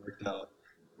I'm going to work out.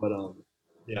 But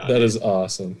yeah, that is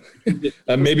awesome.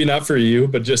 Maybe not for you,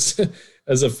 but just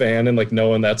as a fan and like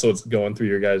knowing that's what's going through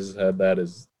your guys' head, that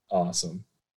is awesome.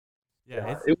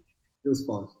 Yeah, it was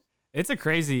fun. It's a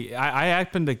crazy. I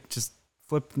happened to just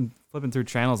flipping through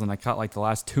channels, and I caught like the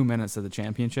last 2 minutes of the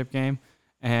championship game.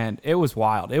 And it was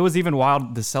wild. It was even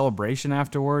wild. The celebration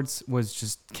afterwards was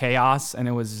just chaos. And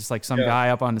it was just like some guy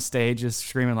up on the stage just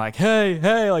screaming like, hey,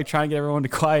 hey, like trying to get everyone to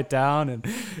quiet down. And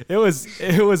it was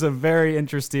a very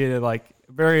interesting and like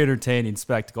very entertaining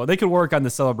spectacle. They could work on the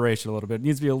celebration a little bit. It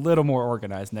needs to be a little more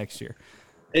organized next year.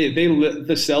 Hey,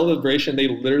 the celebration, they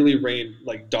literally rained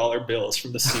like dollar bills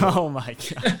from the ceiling. Oh my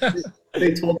God.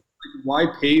 They told me, like, why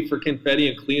pay for confetti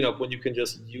and cleanup when you can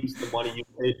just use the money you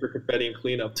pay for confetti and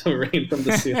cleanup to rain from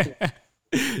the ceiling?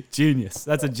 Genius.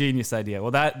 That's a genius idea.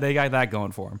 Well, they got that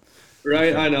going for them.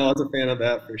 Right, I know. I was a fan of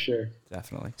that for sure.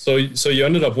 Definitely. So you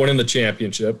ended up winning the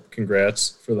championship.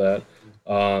 Congrats for that.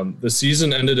 The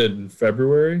season ended in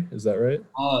February. Is that right?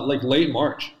 Like late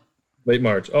March. Late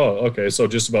March. Oh, okay. So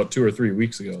just about 2 or 3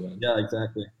 weeks ago then. Yeah,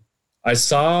 exactly. I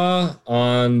saw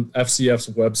on FCF's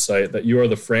website that you are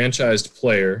the franchised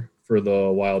player for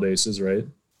the Wild Aces, right?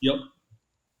 Yep.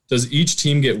 Does each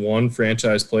team get one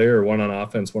franchise player, or one on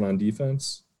offense, one on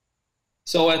defense?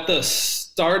 So at the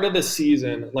start of the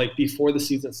season, like before the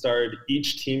season started,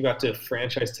 each team got to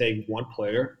franchise tag one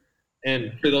player.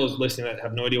 And for those listening that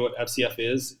have no idea what FCF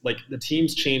is, like the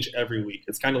teams change every week.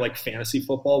 It's kind of like fantasy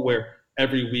football where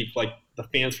every week, like the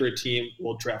fans for a team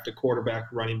will draft a quarterback,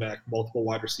 running back, multiple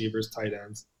wide receivers, tight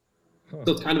ends. So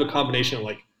it's kind of a combination of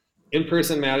like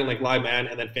in-person Madden, like live Madden,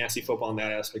 and then fantasy football in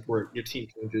that aspect where your team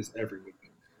changes every week.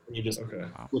 And you just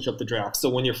switch up the draft. So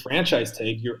when you're franchise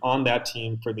tag, you're on that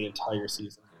team for the entire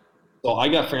season. So I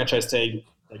got franchise tag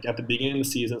like at the beginning of the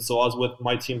season. So I was with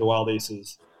my team, the Wild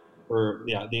Aces, for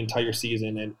the entire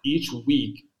season. And each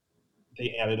week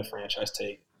they added a franchise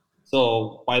tag.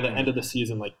 So by the end of the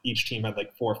season, like each team had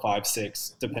like 4, 5,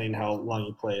 6, depending how long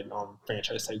you played,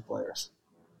 franchise tag players.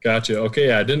 Gotcha. Okay,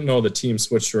 yeah, I didn't know the team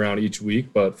switched around each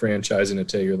week, but franchising a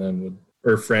taker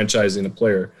franchising a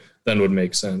player then would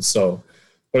make sense. So,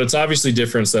 but it's obviously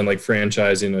different than like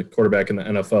franchising a quarterback in the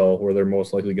NFL, where they're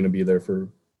most likely going to be there for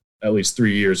at least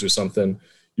 3 years or something.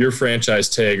 Your franchise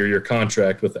tag or your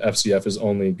contract with the FCF is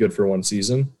only good for one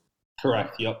season?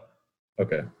 Correct. Yep.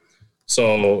 Okay.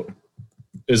 So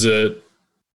is it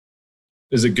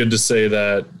good to say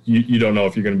that you don't know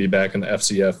if you're going to be back in the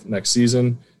FCF next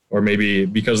season, or maybe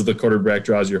because of the quarterback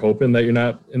draws, you're hoping that you're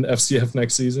not in the FCF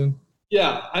next season?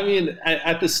 Yeah. I mean,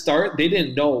 at the start, they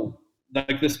didn't know,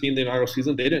 like this being the inaugural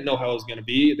season, they didn't know how it was going to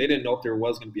be. They didn't know if there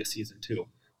was going to be a season 2.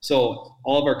 So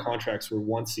all of our contracts were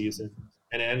one season,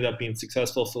 and it ended up being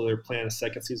successful. So they're planning a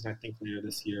second season, I think, later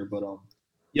this year. But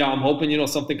yeah, I'm hoping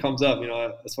something comes up.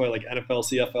 That's why like NFL,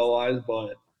 CFL wise,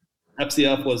 but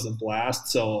FCF was a blast.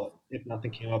 So if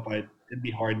nothing came up, it'd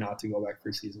be hard not to go back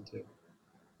for season 2.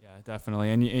 Yeah,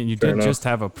 definitely. And you did just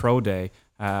have a pro day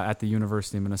at the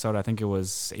University of Minnesota. I think it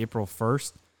was April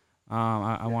 1st.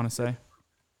 I want to say.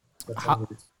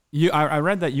 I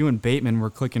read that you and Bateman were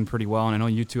clicking pretty well, and I know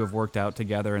you two have worked out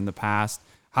together in the past.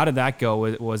 How did that go?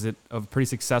 Was it a pretty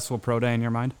successful pro day in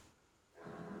your mind?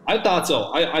 I thought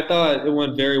so. I thought it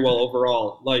went very well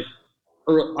overall. Like,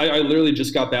 I literally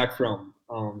just got back from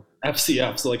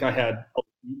FCF, so like I had a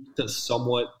week to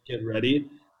somewhat get ready,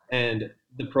 and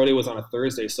the pro day was on a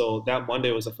Thursday, so that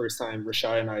Monday was the first time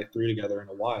Rashad and I threw together in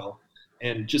a while.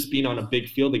 And just being on a big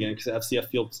field again, because the FCF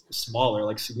field's smaller,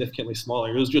 like significantly smaller.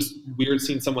 It was just weird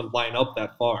seeing someone line up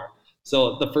that far.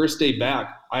 So the first day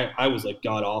back, I was like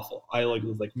god awful. I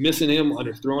was like missing him,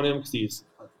 underthrowing him because he's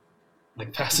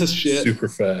like fast as shit. Super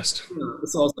fast.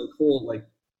 So I was like, cool. Like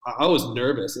I was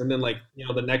nervous, and then like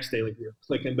the next day, like we were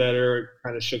clicking better,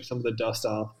 kind of shook some of the dust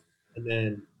off, and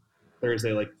then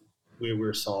Thursday, like we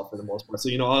were solid for the most part. So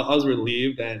I was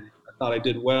relieved, and I thought I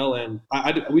did well, and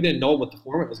we didn't know what the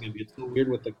format was going to be. It's so weird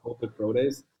with the COVID pro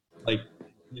days. Like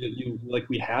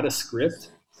we had a script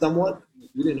somewhat.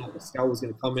 We didn't know if the scout was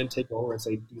going to come in, take over, and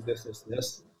say do this, this,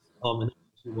 this. And that's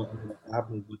what ended up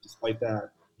happening. But despite that,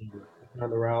 on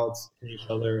the routes, hitting each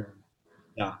other, and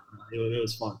yeah, it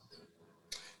was fun.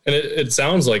 And it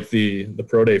sounds like the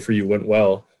pro day for you went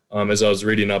well. As I was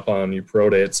reading up on your pro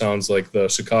day, it sounds like the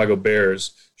Chicago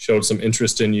Bears showed some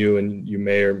interest in you, and you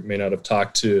may or may not have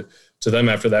talked to them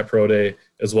after that pro day,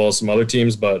 as well as some other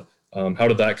teams. But how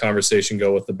did that conversation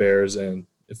go with the Bears, and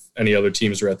if any other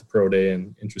teams were at the pro day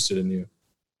and interested in you?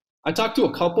 I talked to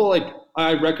a couple. Like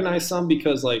I recognize some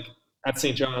because like at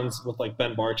St. John's with like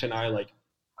Ben Barch and I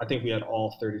think we had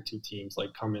all 32 teams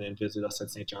like come in and visit us at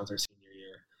St. John's our senior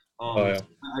year.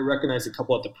 I recognize a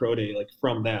couple at the pro day like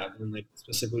from that, and like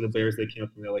specifically the Bears. They came up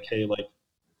and they're like, "Hey, like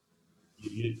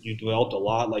you developed a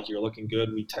lot. Like you're looking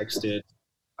good." We texted.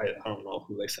 I don't know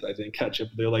who they said. I didn't catch it,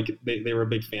 but they're like they were a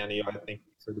big fan of you. I think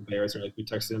for the Bears, and like we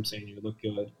texted them saying you look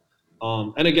good.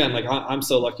 And again, like I'm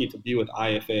so lucky to be with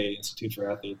IFA, Institute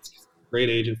for Athletes, great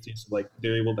agency, so like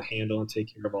they're able to handle and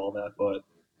take care of all that. But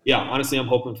yeah, honestly, I'm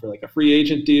hoping for like a free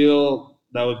agent deal.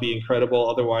 That would be incredible.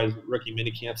 Otherwise, rookie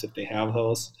mini camps if they have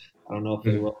those. I don't know if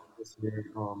they will this year,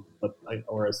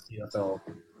 or as TFL,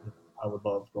 I would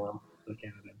love going to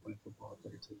Canada and playing football up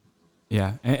there too.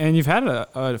 Yeah, and you've had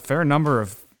a fair number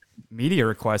of media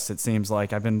requests. It seems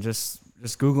like I've been just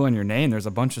Googling your name. There's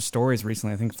a bunch of stories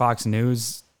recently. I think Fox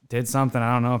News did something.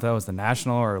 I don't know if that was the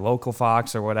national or local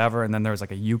Fox or whatever. And then there was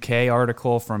like a UK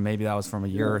article from maybe that was from a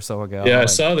year or so ago. Yeah, I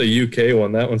saw the UK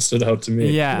one. That one stood out to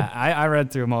me. Yeah, I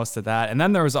read through most of that. And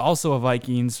then there was also a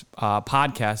Vikings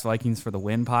podcast, Vikings for the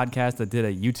Win podcast, that did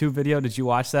a YouTube video. Did you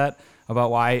watch that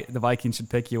about why the Vikings should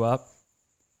pick you up?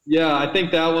 Yeah, I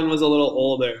think that one was a little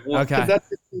older. Well, Okay. Because that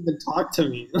didn't even talk to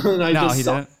me. And I No, just he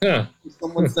saw didn't. Yeah.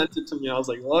 someone sent it to me. I was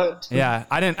like, what? Yeah,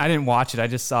 I didn't watch it. I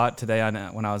just saw it today on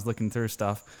when I was looking through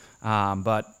stuff.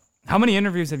 But how many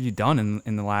interviews have you done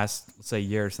in the last, let's say,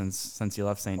 year since you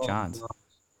left St. John's?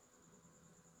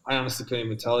 I honestly couldn't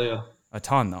even tell you. A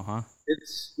ton, though, huh?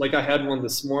 It's like I had one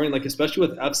this morning, like especially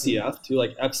with FCF too.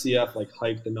 Like FCF like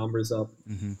hiked the numbers up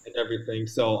Mm-hmm. and everything.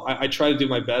 So I try to do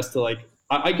my best to like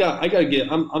I gotta get.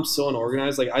 I'm so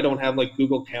unorganized. Like I don't have like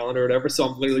Google Calendar or whatever. So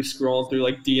I'm literally scrolling through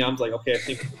like DMs. Like okay, I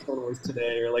think this one was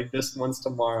today or like this one's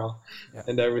tomorrow, Yeah.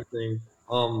 and everything.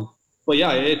 But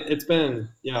yeah, it's been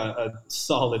a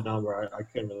solid number. I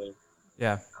couldn't really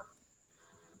Yeah.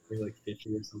 maybe like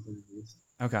 50 or something at least.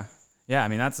 Okay. Yeah, I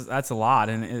mean that's a lot,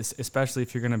 and especially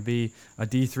if you're going to be a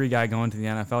D3 guy going to the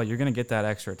NFL, you're going to get that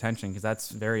extra attention because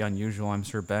that's very unusual. I'm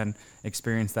sure Ben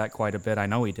experienced that quite a bit. I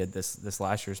know he did this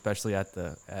last year, especially at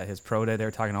his pro day. They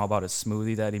were talking all about his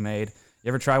smoothie that he made. You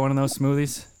ever try one of those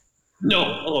smoothies?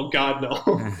 No, oh God, no.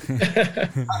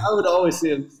 I would always see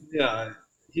him. Yeah,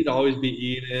 he'd always be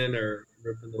eating or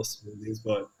ripping those smoothies,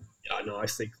 but yeah, no, I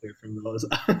stay clear from those.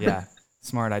 Yeah,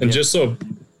 smart idea. And just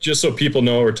so people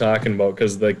know what we're talking about,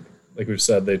 because like we've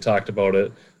said, they talked about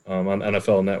it on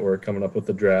NFL Network coming up with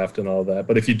the draft and all that.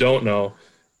 But if you don't know,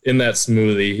 in that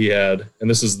smoothie he had, and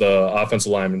this is the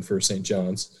offensive lineman for St.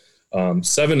 John's,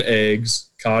 7 eggs,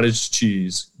 cottage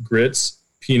cheese, grits,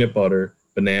 peanut butter,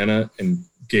 banana, and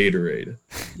Gatorade.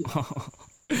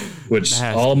 Which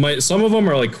Nasty. some of them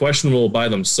are like questionable by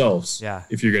themselves. Yeah.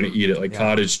 If you're going to eat it, like Yeah.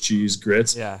 cottage cheese,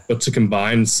 grits. Yeah. But to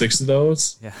combine 6 of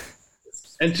those, Yeah.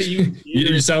 And to use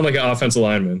you sound like an offensive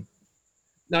lineman.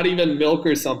 not even milk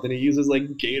or something, he uses like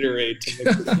Gatorade to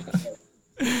mix it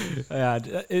up. Yeah,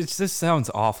 it just sounds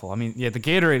awful. I mean, yeah, the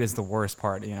Gatorade is the worst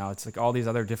part. You know, it's like all these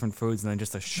other different foods and then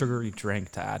just a sugary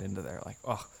drink to add into there. Like,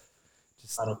 oh,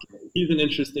 I don't care. He's an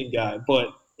interesting guy, but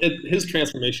his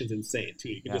transformation's insane too.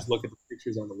 You can Yeah. just look at the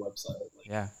pictures on the website.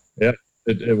 Like, yeah.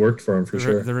 It worked for him for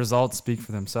sure. The results speak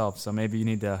for themselves. So maybe you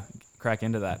need to crack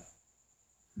into that.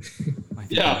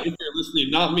 yeah, if you're listening,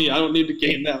 not me. I don't need to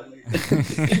gain that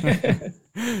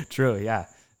weight. True. Yeah.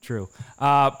 True.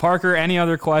 Parker, any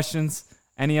other questions?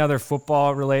 Any other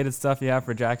football related stuff you have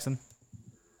for Jackson?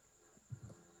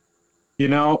 You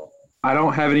know, I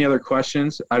don't have any other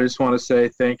questions. I just want to say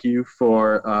thank you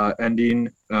for ending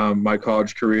my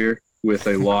college career with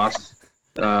a loss.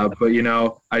 But, you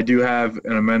know, I do have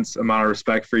an immense amount of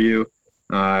respect for you.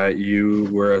 You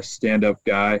were a stand-up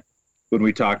guy when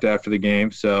we talked after the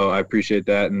game, so I appreciate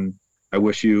that, and I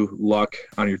wish you luck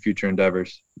on your future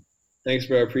endeavors. Thanks,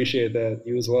 bro. I appreciate that.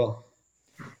 You as well.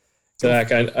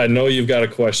 Zach, I know you've got a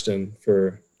question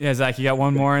for Yeah, Zach, you got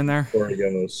one more in there? before he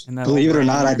goes. In that Believe it or little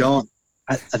not, I brain don't.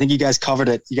 I think you guys covered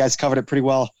it. You guys covered it pretty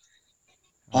well.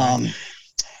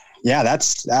 Yeah,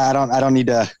 that's. I don't need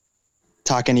to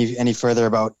talk any further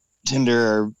about Tinder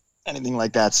or anything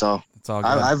like that. So It's all good.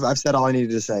 I've said all I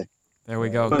needed to say. There we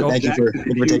go. But Go. Thank you for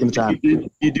taking the time.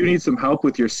 You do need some help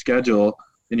with your schedule,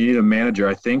 and you need a manager.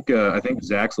 I think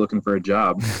Zach's looking for a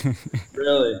job.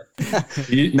 Really?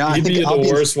 No, I He'd think be I'll the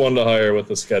be- worst one to hire with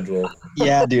the schedule.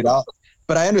 Yeah, dude.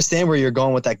 But I understand where you're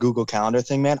going with that Google Calendar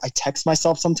thing, man. I text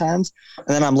myself sometimes, and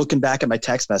then I'm looking back at my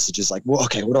text messages like, well,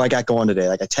 okay, what do I got going today?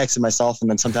 Like I texted myself, and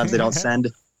then sometimes they don't send.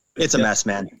 It's a mess,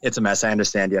 man. It's a mess. I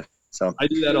understand you. So I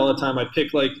do that all the time. I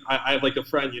pick like I have like a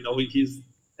friend, you know, he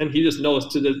just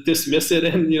knows to dismiss it,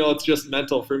 and you know, it's just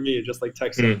mental for me. Just like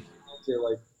texting or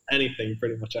like anything,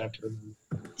 pretty much after.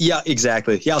 yeah,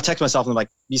 exactly. Yeah, I'll text myself and I'm like,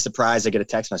 be surprised I get a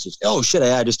text message. Oh shit,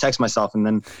 I just text myself, and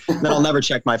then I'll never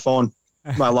check my phone.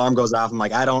 My alarm goes off. I'm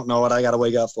like, I don't know what I got to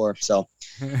wake up for. So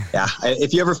yeah,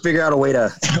 if you ever figure out a way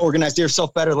to organize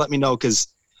yourself better, let me know, because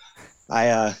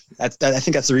I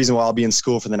think that's the reason why I'll be in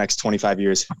school for the next 25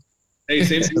 years. Hey,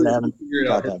 same thing. I haven't Figure it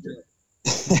out. got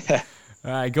that.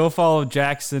 All right, go follow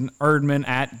Jackson Erdman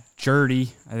at Jerdy.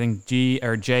 I think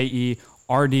GERDY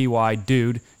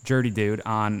dude, Jerdy dude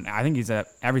on. I think he's at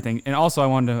everything. And also, I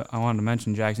wanted to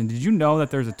mention, Jackson. Did you know that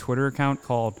there's a Twitter account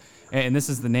called, and this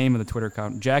is the name of the Twitter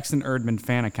account, Jackson Erdman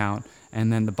fan account.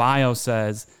 And then the bio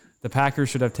says the Packers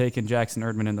should have taken Jackson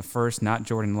Erdman in the first, not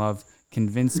Jordan Love.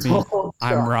 Convince me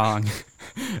I'm wrong.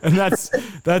 And that's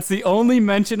That's the only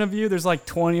mention of you. There's like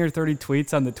 20 or 30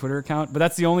 tweets on the Twitter account, but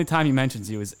that's the only time he mentions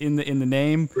you is in the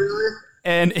name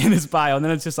and in his bio. And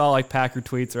then it's just all like Packer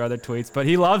tweets or other tweets. But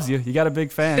he loves you. You got a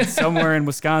big fan somewhere in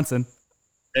Wisconsin.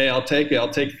 Hey, I'll take it.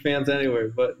 I'll take fans anywhere.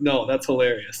 But no, that's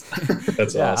hilarious.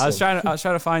 That's awesome. I was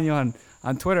trying to find you on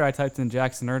Twitter. I typed in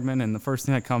Jackson Erdman, and the first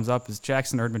thing that comes up is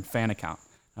Jackson Erdman fan account.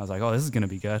 I was like, oh, this is gonna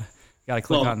be good. Got to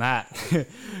click on that.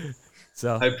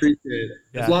 So I appreciate it.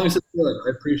 Yeah. As long as it's good,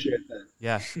 I appreciate that.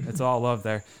 Yeah, it's all love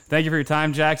there. Thank you for your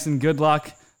time, Jackson. Good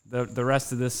luck the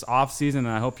rest of this off season,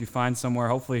 and I hope you find somewhere.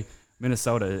 Hopefully,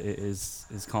 Minnesota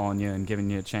is calling you and giving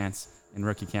you a chance in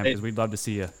rookie camp because we'd love to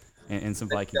see you in some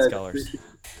Vikings colors.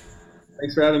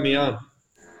 Thanks for having me on.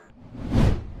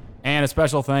 And a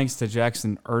special thanks to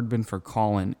Jackson Erdman for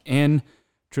calling in.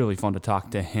 Truly fun to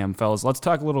talk to him, fellas. Let's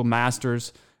talk a little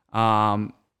Masters.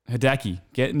 Hideki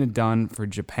getting it done for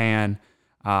Japan.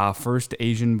 First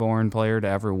Asian-born player to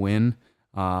ever win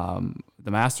the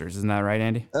Masters. Isn't that right,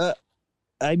 Andy?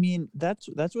 I mean, that's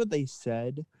what they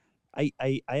said.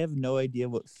 I have no idea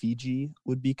what Fiji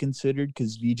would be considered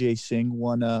because Vijay Singh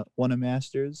won a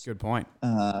Masters. Good point.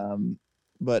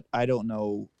 But I don't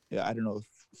know. I don't know if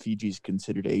Fiji's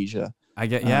considered Asia. I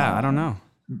don't know.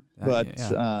 But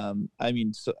I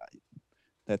mean, so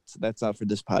that's not for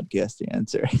this podcast to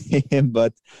answer.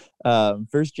 But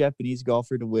first Japanese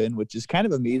golfer to win, which is kind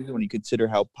of amazing when you consider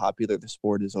how popular the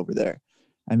sport is over there.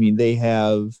 I mean, they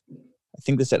have, I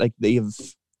think they said like they have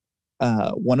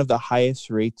one of the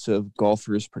highest rates of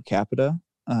golfers per capita,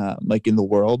 like in the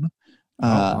world.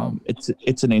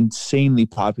 It's an insanely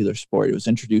popular sport. It was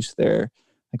introduced there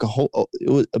it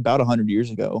was about 100 years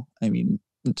ago. I mean,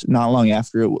 it's not long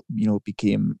after it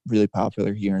became really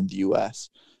popular here in the U.S.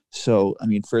 So, I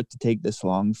mean, for it to take this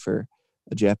long for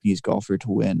a Japanese golfer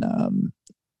to win a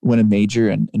major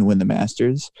and win the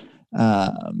Masters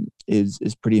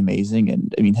is pretty amazing.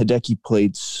 And I mean, Hideki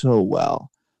played so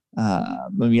well. I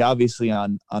mean, obviously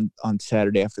on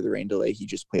Saturday after the rain delay, he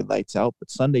just played lights out. But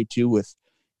Sunday too, with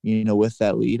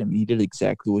that lead, I mean, he did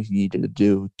exactly what he needed to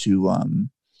do to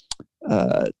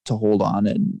hold on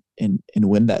and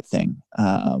win that thing.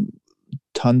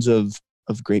 Tons of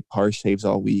great par saves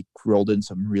all week, rolled in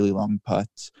some really long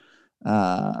putts.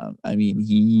 I mean,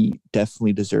 he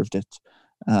definitely deserved it.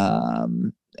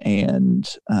 It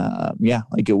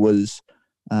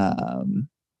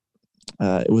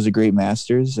was a great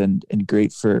Masters and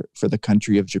great for the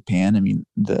country of Japan. I mean,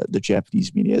 the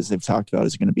Japanese media, as they've talked about,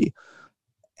 is going to be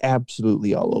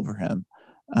absolutely all over him.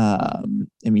 I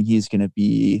mean, he's going to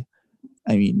be,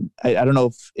 I mean, I don't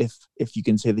know if you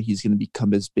can say that he's going to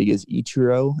become as big as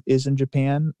Ichiro is in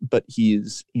Japan, but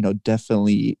he's,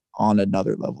 definitely on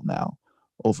another level now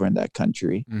over in that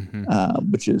country,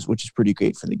 which is pretty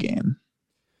great for the game.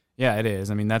 Yeah, it is.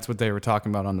 I mean, that's what they were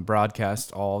talking about on the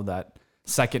broadcast, all of that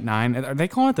second nine. Are they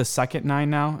calling it the second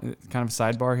nine now? Kind of a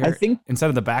sidebar here. I think instead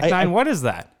of the back nine, what is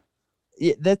that?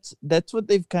 Yeah, that's what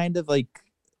they've kind of like.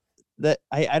 That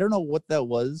I don't know what that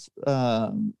was,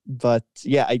 but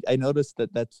yeah, I noticed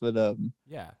that's what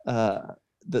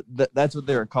that's what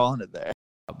they were calling it there.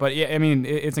 But yeah, I mean,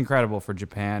 it's incredible for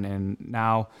Japan, and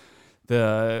now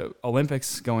the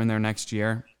Olympics going there next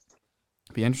year.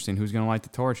 It'd be interesting. Who's going to light the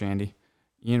torch, Andy?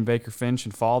 Ian Baker Finch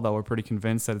and Faldo. We're pretty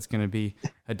convinced that it's going to be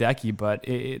Hideki, but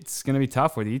it's going to be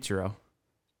tough with Ichiro.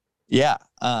 Yeah.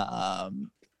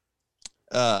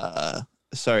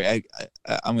 Sorry,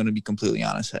 I'm going to be completely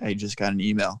honest. I just got an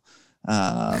email. Do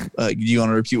you want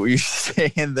to repeat what you're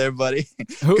saying there, buddy?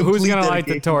 Who's going to light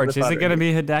the torch? Is it going to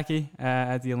be Hideki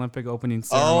at the Olympic opening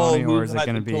ceremony, or is it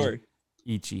going to be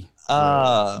Ichi?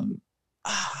 I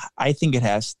think it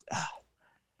has.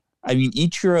 I mean,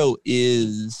 Ichiro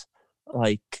is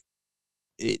like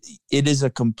it is a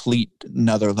complete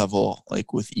another level.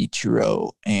 Like with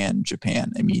Ichiro and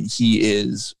Japan, I mean, he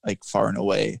is like far and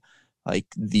away like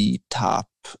the top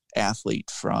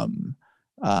athlete from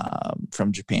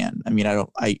Japan. I mean,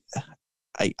 I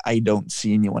don't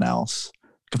see anyone else.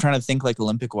 I'm trying to think like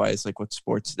Olympic wise, like what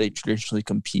sports they traditionally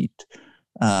compete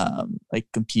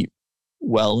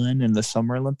well in the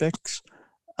Summer Olympics.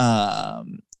 Yeah,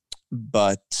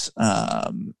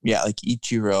 like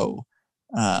Ichiro.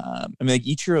 I mean, like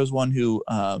Ichiro is one who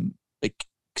like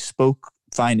spoke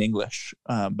fine English,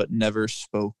 but never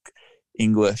spoke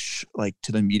English like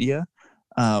to the media.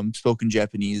 Spoke in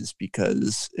Japanese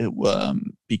because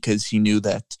he knew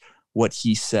that what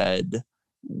he said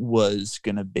was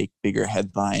going to make bigger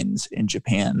headlines in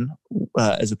Japan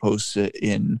as opposed to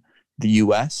in the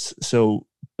US. So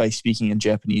by speaking in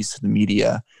Japanese to the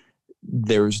media,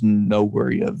 there was no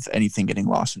worry of anything getting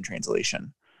lost in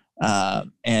translation.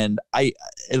 And I,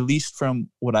 at least from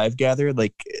what I've gathered,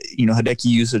 like Hideki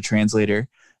used a translator.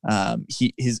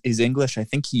 His English, I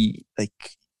think he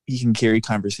can carry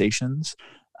conversations.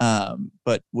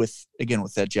 But with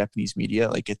that Japanese media,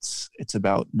 like it's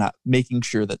about not making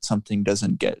sure that something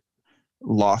doesn't get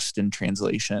lost in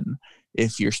translation.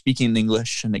 If you're speaking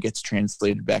English and it gets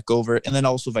translated back over, and then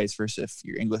also vice versa, if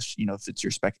your English, if it's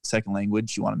your second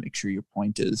language, you want to make sure your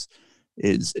point is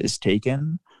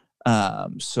taken.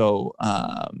 Hideki's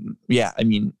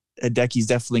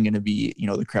definitely going to be,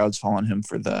 the crowd's following him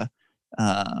for the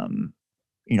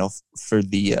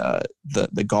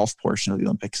golf portion of the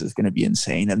Olympics is going to be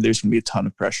insane, and there's going to be a ton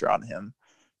of pressure on him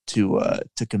to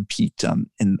compete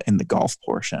in the golf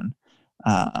portion.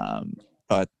 The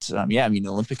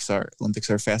Olympics are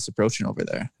fast approaching over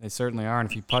there. They certainly are, and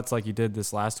if he putts like he did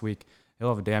this last week, he'll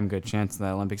have a damn good chance in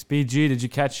the Olympics. BG, did you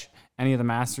catch any of the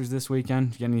Masters this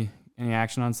weekend? Did you get any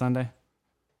action on Sunday?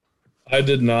 I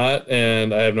did not,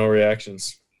 and I have no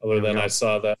reactions other than I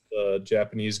saw that the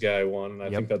Japanese guy won, and I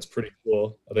think that's pretty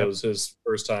cool. That was his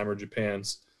first time, or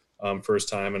Japan's first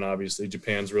time, and obviously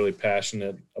Japan's really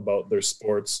passionate about their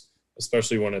sports,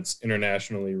 especially when it's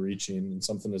internationally reaching and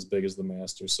something as big as the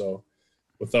Masters. So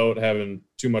without having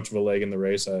too much of a leg in the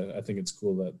race, I think it's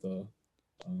cool that the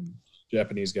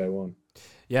Japanese guy won.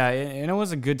 Yeah, and it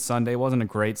was a good Sunday. It wasn't a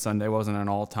great Sunday. It wasn't an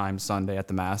all-time Sunday at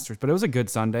the Masters, but it was a good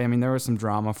Sunday. I mean, there was some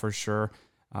drama for sure.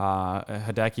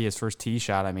 Hideki, his first tee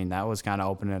shot, I mean, that was kind of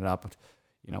opening it up.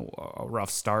 A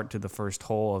rough start to the first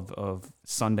hole of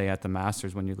Sunday at the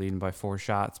Masters when you're leading by 4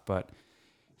 shots. But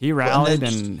he rallied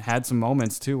and had some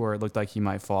moments, too, where it looked like he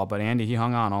might fall. But Andy, he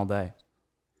hung on all day.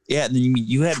 Yeah, and then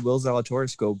you had Will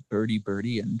Zalatoris go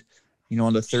birdie, and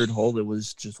on the third hole it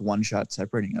was just 1 shot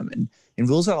separating him. And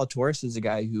Will Zalatoris is a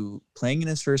guy who, playing in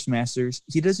his first Masters,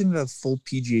 he doesn't even have full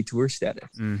PGA Tour status.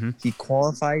 Mm-hmm. He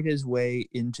qualified his way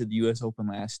into the U.S. Open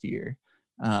last year,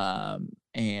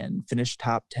 and finished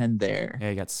top 10 there. Yeah,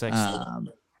 he got 6th.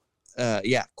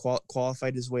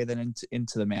 Qualified his way then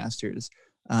into the Masters.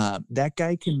 That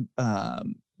guy can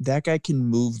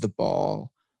move the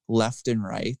ball left and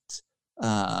right.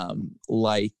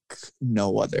 Like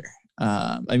no other.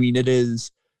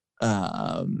 Those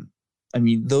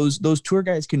tour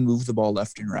guys can move the ball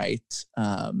left and right,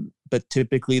 but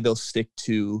typically they'll stick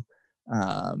to,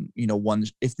 one,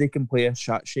 if they can play a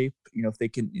shot shape, if they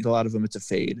can, a lot of them, it's a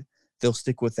fade. They'll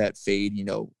stick with that fade,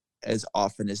 as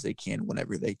often as they can,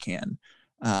 whenever they can.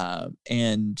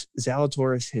 And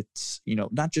Zalatoris hits,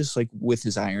 not just like with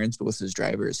his irons, but with his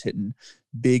drivers, hitting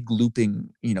big looping,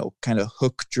 kind of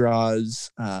hook draws,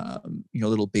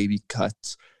 little baby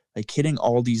cuts, like hitting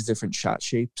all these different shot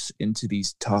shapes into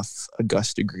these tough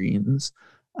Augusta greens.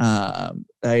 I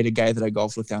had a guy that I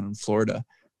golfed with down in Florida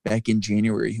back in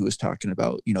January who was talking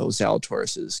about,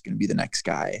 Zalatoris is going to be the next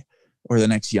guy, or the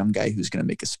next young guy who's going to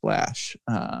make a splash.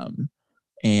 So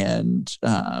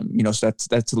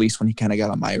that's at least when he kind of got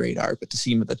on my radar. But to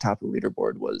see him at the top of the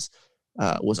leaderboard was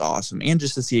awesome. And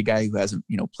just to see a guy who hasn't,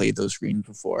 played those greens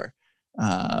before,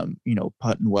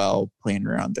 putting well, playing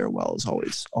around there well is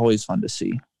always fun to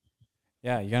see.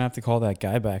 Yeah, you're gonna have to call that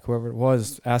guy back, whoever it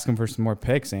was. Ask him for some more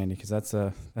picks, Andy, because that's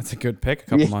a good pick a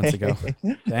couple months ago.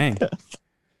 Dang.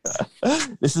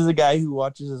 This is a guy who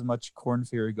watches as much Korn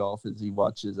Ferry golf as he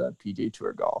watches PGA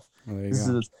Tour golf. This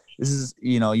is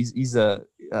he's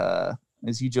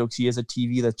as he jokes, he has a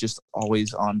TV that's just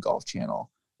always on Golf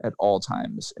Channel at all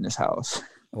times in his house.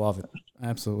 Love it,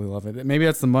 absolutely love it. Maybe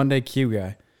that's the Monday Q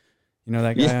guy. You know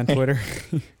that guy on Twitter.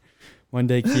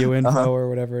 Monday Q info or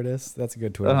whatever it is. That's a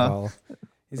good Twitter follow.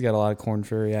 He's got a lot of Korn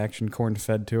Ferry action, Korn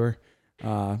Fed Tour,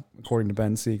 according to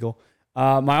Ben Siegel.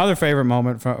 My other favorite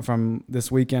moment from this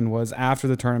weekend was after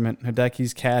the tournament,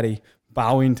 Hideki's caddy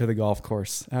bowing to the golf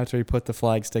course after he put the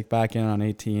flag stick back in on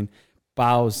 18,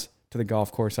 bows to the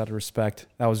golf course out of respect.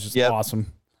 That was just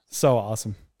awesome. So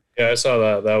awesome. Yeah, I saw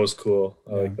that. That was cool.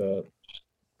 I like that.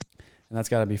 And that's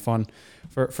got to be fun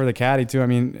for the caddy too. I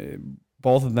mean,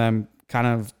 both of them kind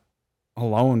of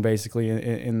alone basically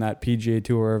in that PGA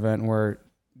Tour event where,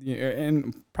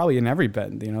 and probably in every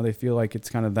bet, they feel like it's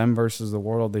kind of them versus the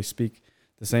world. They speak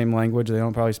the same language. They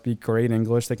don't probably speak great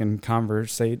English. They can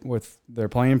conversate with their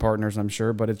playing partners, I'm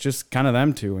sure, but it's just kind of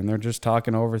them two, and they're just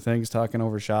talking over things, talking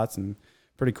over shots, and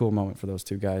pretty cool moment for those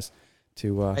two guys.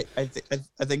 I think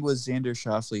it was Xander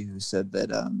Schauffele who said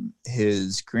that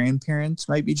his grandparents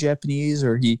might be Japanese,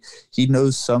 or he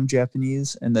knows some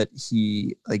Japanese, and that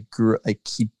he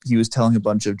he was telling a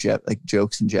bunch of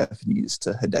jokes in Japanese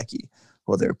to Hideki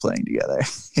while they were playing together.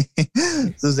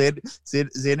 So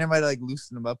Xander might have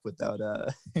loosened him up without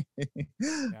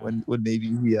when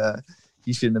maybe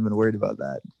he shouldn't have been worried about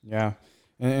that. Yeah.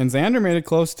 And Xander made it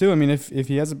close too. I mean, if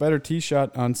he has a better tee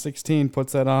shot on 16,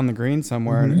 puts that on the green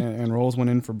somewhere and rolls one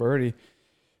in for birdie,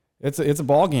 it's a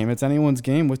ball game. It's anyone's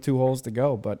game with 2 holes to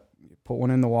go. But put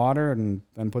one in the water and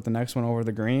then put the next one over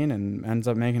the green and ends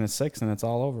up making a 6, and it's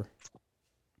all over.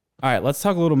 All right, let's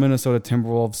talk a little Minnesota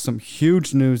Timberwolves. Some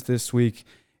huge news this week.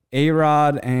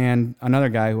 A-Rod and another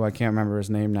guy who I can't remember his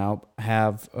name now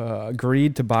have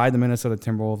agreed to buy the Minnesota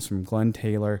Timberwolves from Glenn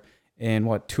Taylor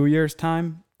in, 2 years'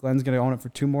 time? Glenn's going to own it for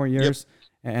 2 more years.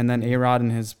 Yep. And then A-Rod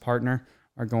and his partner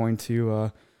are going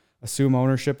to assume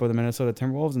ownership of the Minnesota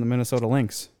Timberwolves and the Minnesota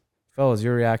Lynx. Fellas,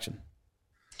 your reaction?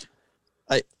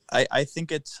 I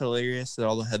think it's hilarious that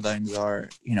all the headlines are,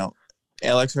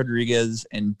 Alex Rodriguez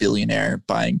and billionaire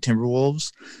buying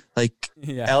Timberwolves.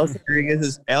 Alex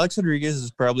Rodriguez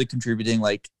is probably contributing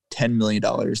like $10 million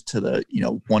to the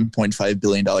 $1.5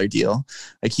 billion deal.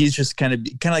 Like, he's just kind of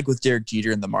like with Derek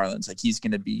Jeter and the Marlins. Like, he's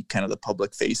going to be kind of the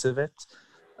public face of it.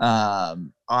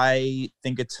 I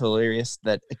think it's hilarious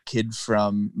that a kid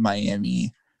from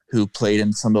Miami who played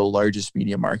in some of the largest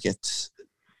media markets,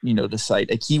 decide,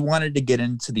 like, he wanted to get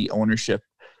into the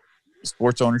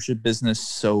sports ownership business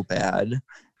so bad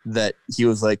that he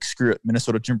was like, screw it,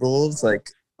 Minnesota Timberwolves,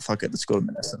 like, fuck it, let's go to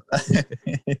Minnesota.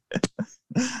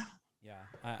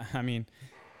 Yeah, I mean,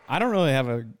 I don't really have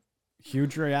a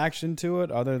huge reaction to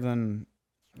it other than,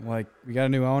 like, we got a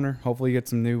new owner. Hopefully get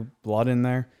some new blood in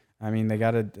there. I mean, they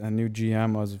got a new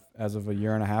GM as of a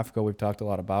year and a half ago. We've talked a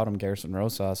lot about him, Garrison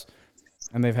Rosas.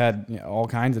 And they've had all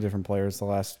kinds of different players the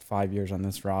last 5 years on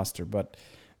this roster. But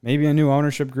maybe a new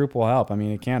ownership group will help. I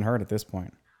mean, it can't hurt at this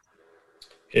point.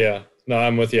 Yeah, no,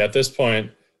 I'm with you. At this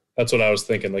point, that's what I was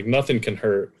thinking. Like, nothing can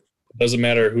hurt. It doesn't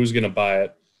matter who's going to buy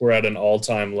it. We're at an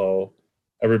all-time low.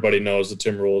 Everybody knows the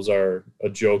Timberwolves are a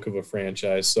joke of a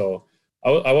franchise. So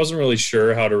I wasn't really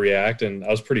sure how to react, and I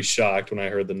was pretty shocked when I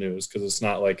heard the news because it's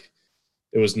not like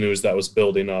it was news that was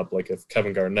building up, like if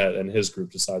Kevin Garnett and his group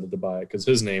decided to buy it, because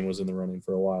his name was in the running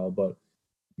for a while. But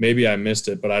maybe I missed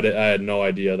it, but I had no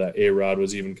idea that A-Rod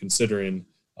was even considering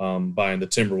buying the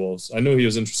Timberwolves. I knew he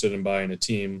was interested in buying a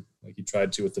team, like he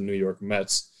tried to with the New York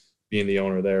Mets, being the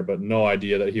owner there, but no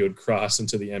idea that he would cross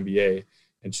into the NBA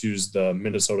and choose the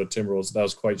Minnesota Timberwolves. That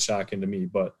was quite shocking to me.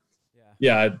 But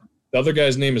yeah, the other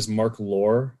guy's name is Mark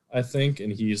Lohr, I think,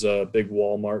 and he's a big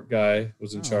Walmart guy,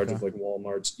 was in charge of like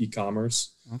Walmart's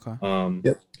e-commerce. Okay. And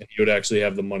he would actually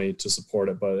have the money to support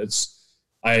it. But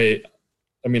I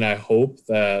hope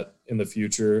that in the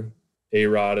future,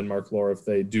 A-Rod and Mark Lohr, if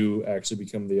they do actually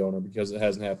become the owner, because it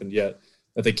hasn't happened yet,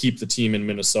 that they keep the team in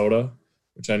Minnesota,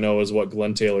 which I know is what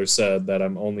Glenn Taylor said, that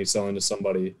I'm only selling to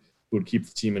somebody who would keep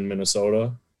the team in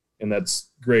Minnesota. And that's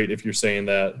great if you're saying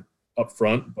that up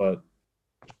front, but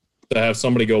to have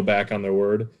somebody go back on their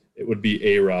word, it would be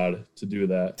A-Rod to do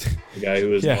that, the guy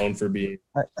who is known for being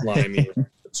slimy,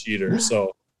 a cheater.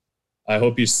 So I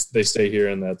hope they stay here,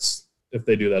 and if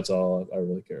they do, that's all I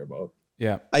really care about.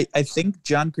 Yeah. I think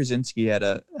John Krasinski had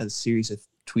a series of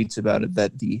tweets about it,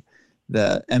 that the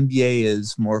NBA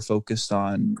is more focused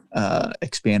on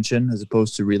expansion as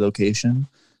opposed to relocation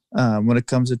when it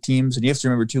comes to teams. And you have to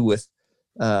remember too, with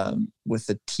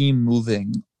the team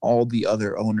moving, all the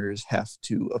other owners have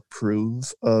to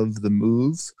approve of the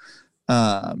move.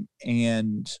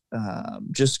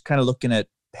 Just kind of looking at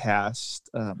past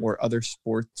or other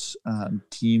sports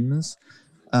teams,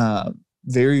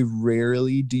 very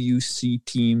rarely do you see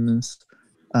teams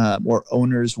or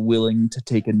owners willing to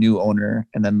take a new owner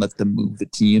and then let them move the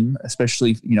team,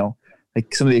 especially,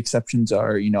 like some of the exceptions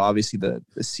are, obviously the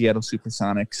Seattle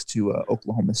Supersonics to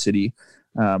Oklahoma City.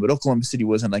 But Oklahoma City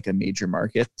wasn't like a major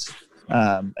market.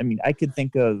 I could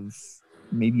think of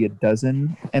maybe a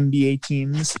dozen NBA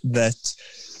teams that,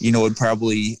 would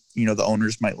probably, the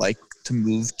owners might like to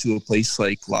move to a place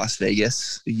like Las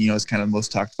Vegas, it's kind of the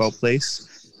most talked about place.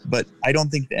 But I don't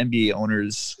think the NBA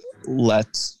owners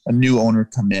let a new owner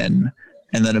come in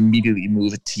and then immediately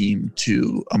move a team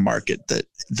to a market that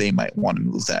they might want to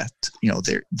move that,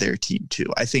 their team to.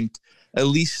 I think at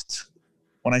least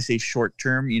when I say short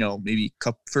term, maybe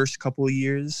first couple of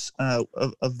years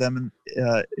of them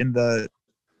in the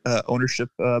ownership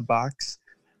box.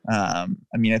 I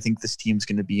think this team's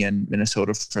going to be in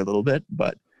Minnesota for a little bit,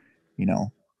 but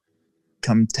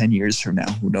come 10 years from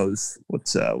now, who knows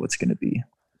what's going to be.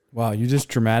 Wow, you just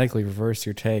dramatically reversed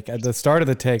your take. At the start of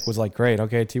the take was like, great,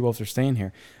 okay, T-Wolves are staying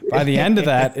here. By the end of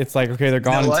that, it's like, okay, they're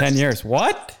gone in 10 years.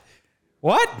 What?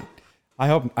 I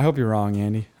hope you're wrong,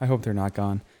 Andy. I hope they're not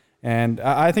gone. And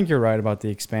I think you're right about the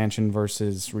expansion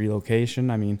versus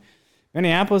relocation. I mean,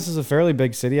 Minneapolis is a fairly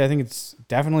big city. I think it's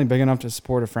definitely big enough to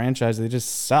support a franchise. They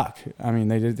just suck. I mean,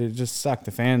 they just suck.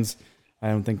 The fans, I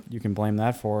don't think you can blame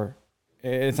that for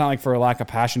it's not like for a lack of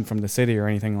passion from the city or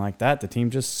anything like that. The team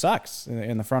just sucks,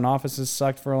 and the front office has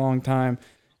sucked for a long time,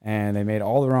 and they made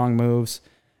all the wrong moves.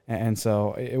 And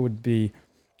so it would be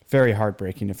very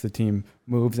heartbreaking if the team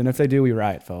moves. And if they do, we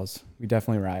riot, fellas. We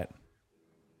definitely riot.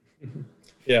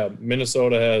 Yeah,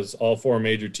 Minnesota has all 4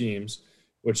 major teams,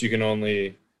 which you can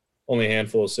only a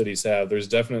handful of cities have. There's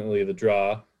definitely the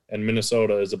draw, and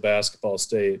Minnesota is a basketball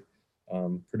state,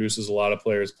 produces a lot of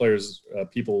players.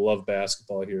 People love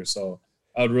basketball here, so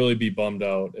I would really be bummed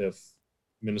out if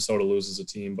Minnesota loses a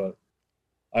team. But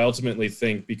I ultimately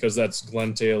think, because that's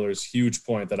Glenn Taylor's huge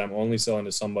point, that I'm only selling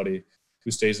to somebody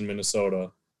who stays in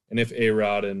Minnesota. And if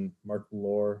A-Rod and Mark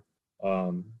Lore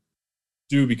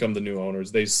do become the new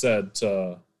owners, they said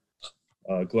to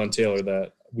Glenn Taylor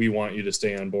that we want you to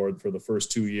stay on board for the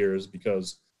first 2 years,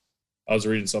 because I was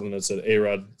reading something that said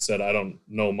A-Rod said, I don't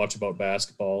know much about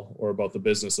basketball or about the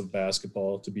business of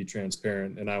basketball, to be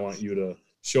transparent, and I want you to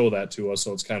show that to us.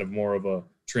 So it's kind of more of a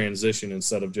transition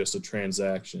instead of just a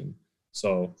transaction.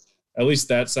 So at least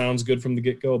that sounds good from the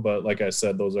get-go. But like I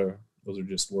said, those are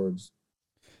just words.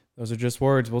 Those are just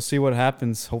words. We'll see what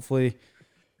happens. Hopefully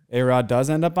A-Rod does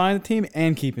end up buying the team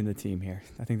and keeping the team here.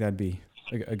 I think that'd be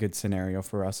a good scenario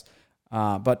for us.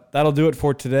 But that'll do it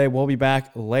for today. We'll be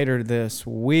back later this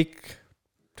week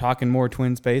talking more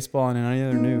Twins baseball and any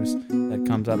other news that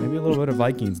comes up. Maybe a little bit of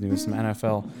Vikings news, some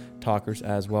NFL talkers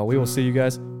as well. We will see you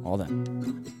guys all then.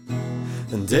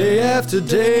 And day after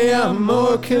day I'm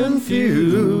more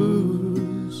confused,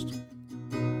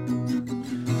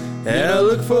 and I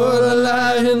look for the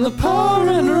light in the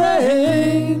pouring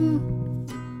rain.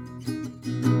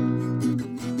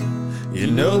 You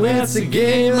know that's a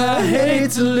game I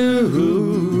hate to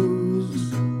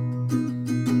lose,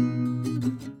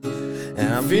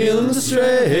 and I'm feeling the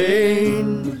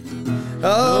strain.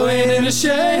 Oh, ain't it a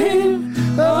shame?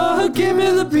 Oh, give me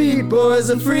the beat, boys,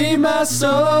 and free my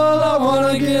soul. I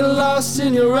wanna get lost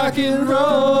in your rock and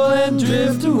roll and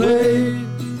drift away.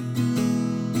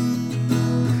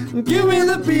 Give me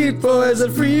the beat, boys,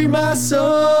 and free my soul.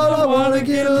 I wanna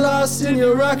get lost in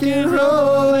your rock and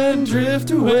roll and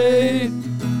drift away.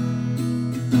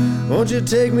 Won't you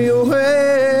take me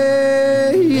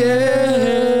away?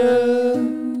 Yeah.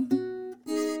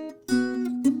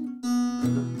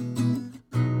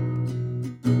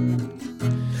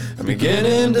 I'm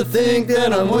beginning to think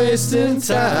that I'm wasting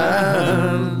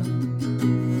time.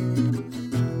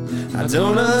 I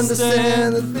don't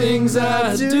understand the things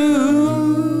I do.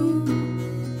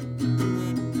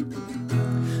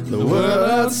 The world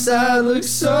outside looks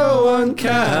so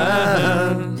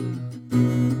unkind.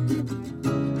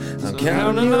 I'm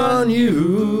counting on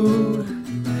you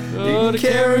to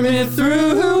carry me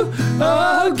through.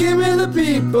 Oh, give me the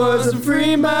beat, boys, and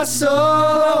free my soul.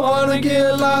 I wanna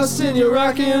get lost in your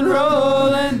rock and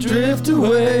roll and drift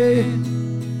away.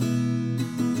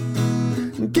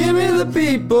 Give me the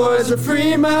beat, boys, and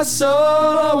free my soul.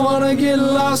 I wanna get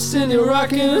lost in your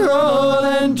rock and roll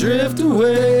and drift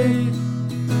away.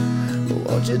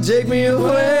 Won't you take me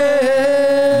away?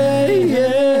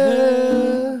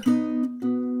 Yeah.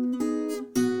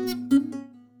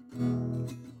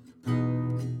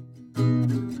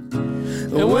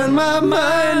 And when my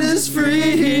mind is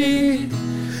free,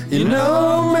 you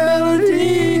know,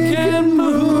 melody can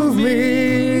move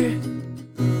me.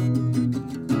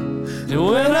 And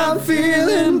when I'm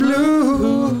feeling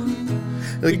blue,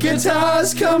 the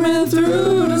guitar's coming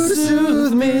through to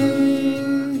soothe me.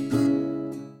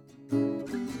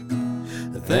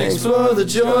 Thanks for the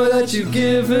joy that you've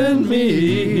given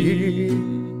me.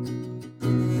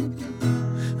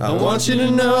 I want you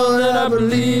to know that I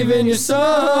believe in your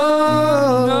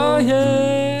song. Oh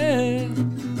yeah.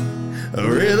 A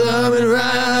rhythm and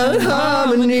rhyme and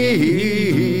harmony.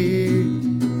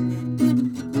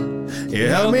 You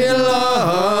help me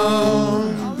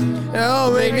along,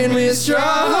 oh, making me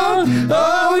strong.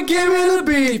 Oh, give me the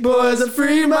beat, boys, and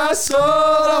free my soul.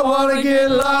 I wanna get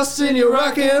lost in your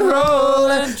rock and roll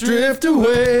and drift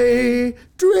away,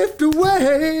 drift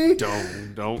away. Don't.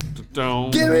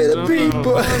 Give me the beat,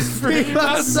 boys, free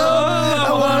my soul.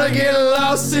 I wanna get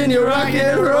lost in your rock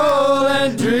and roll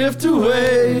and drift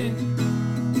away.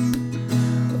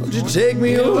 Won't you take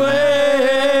me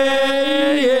away?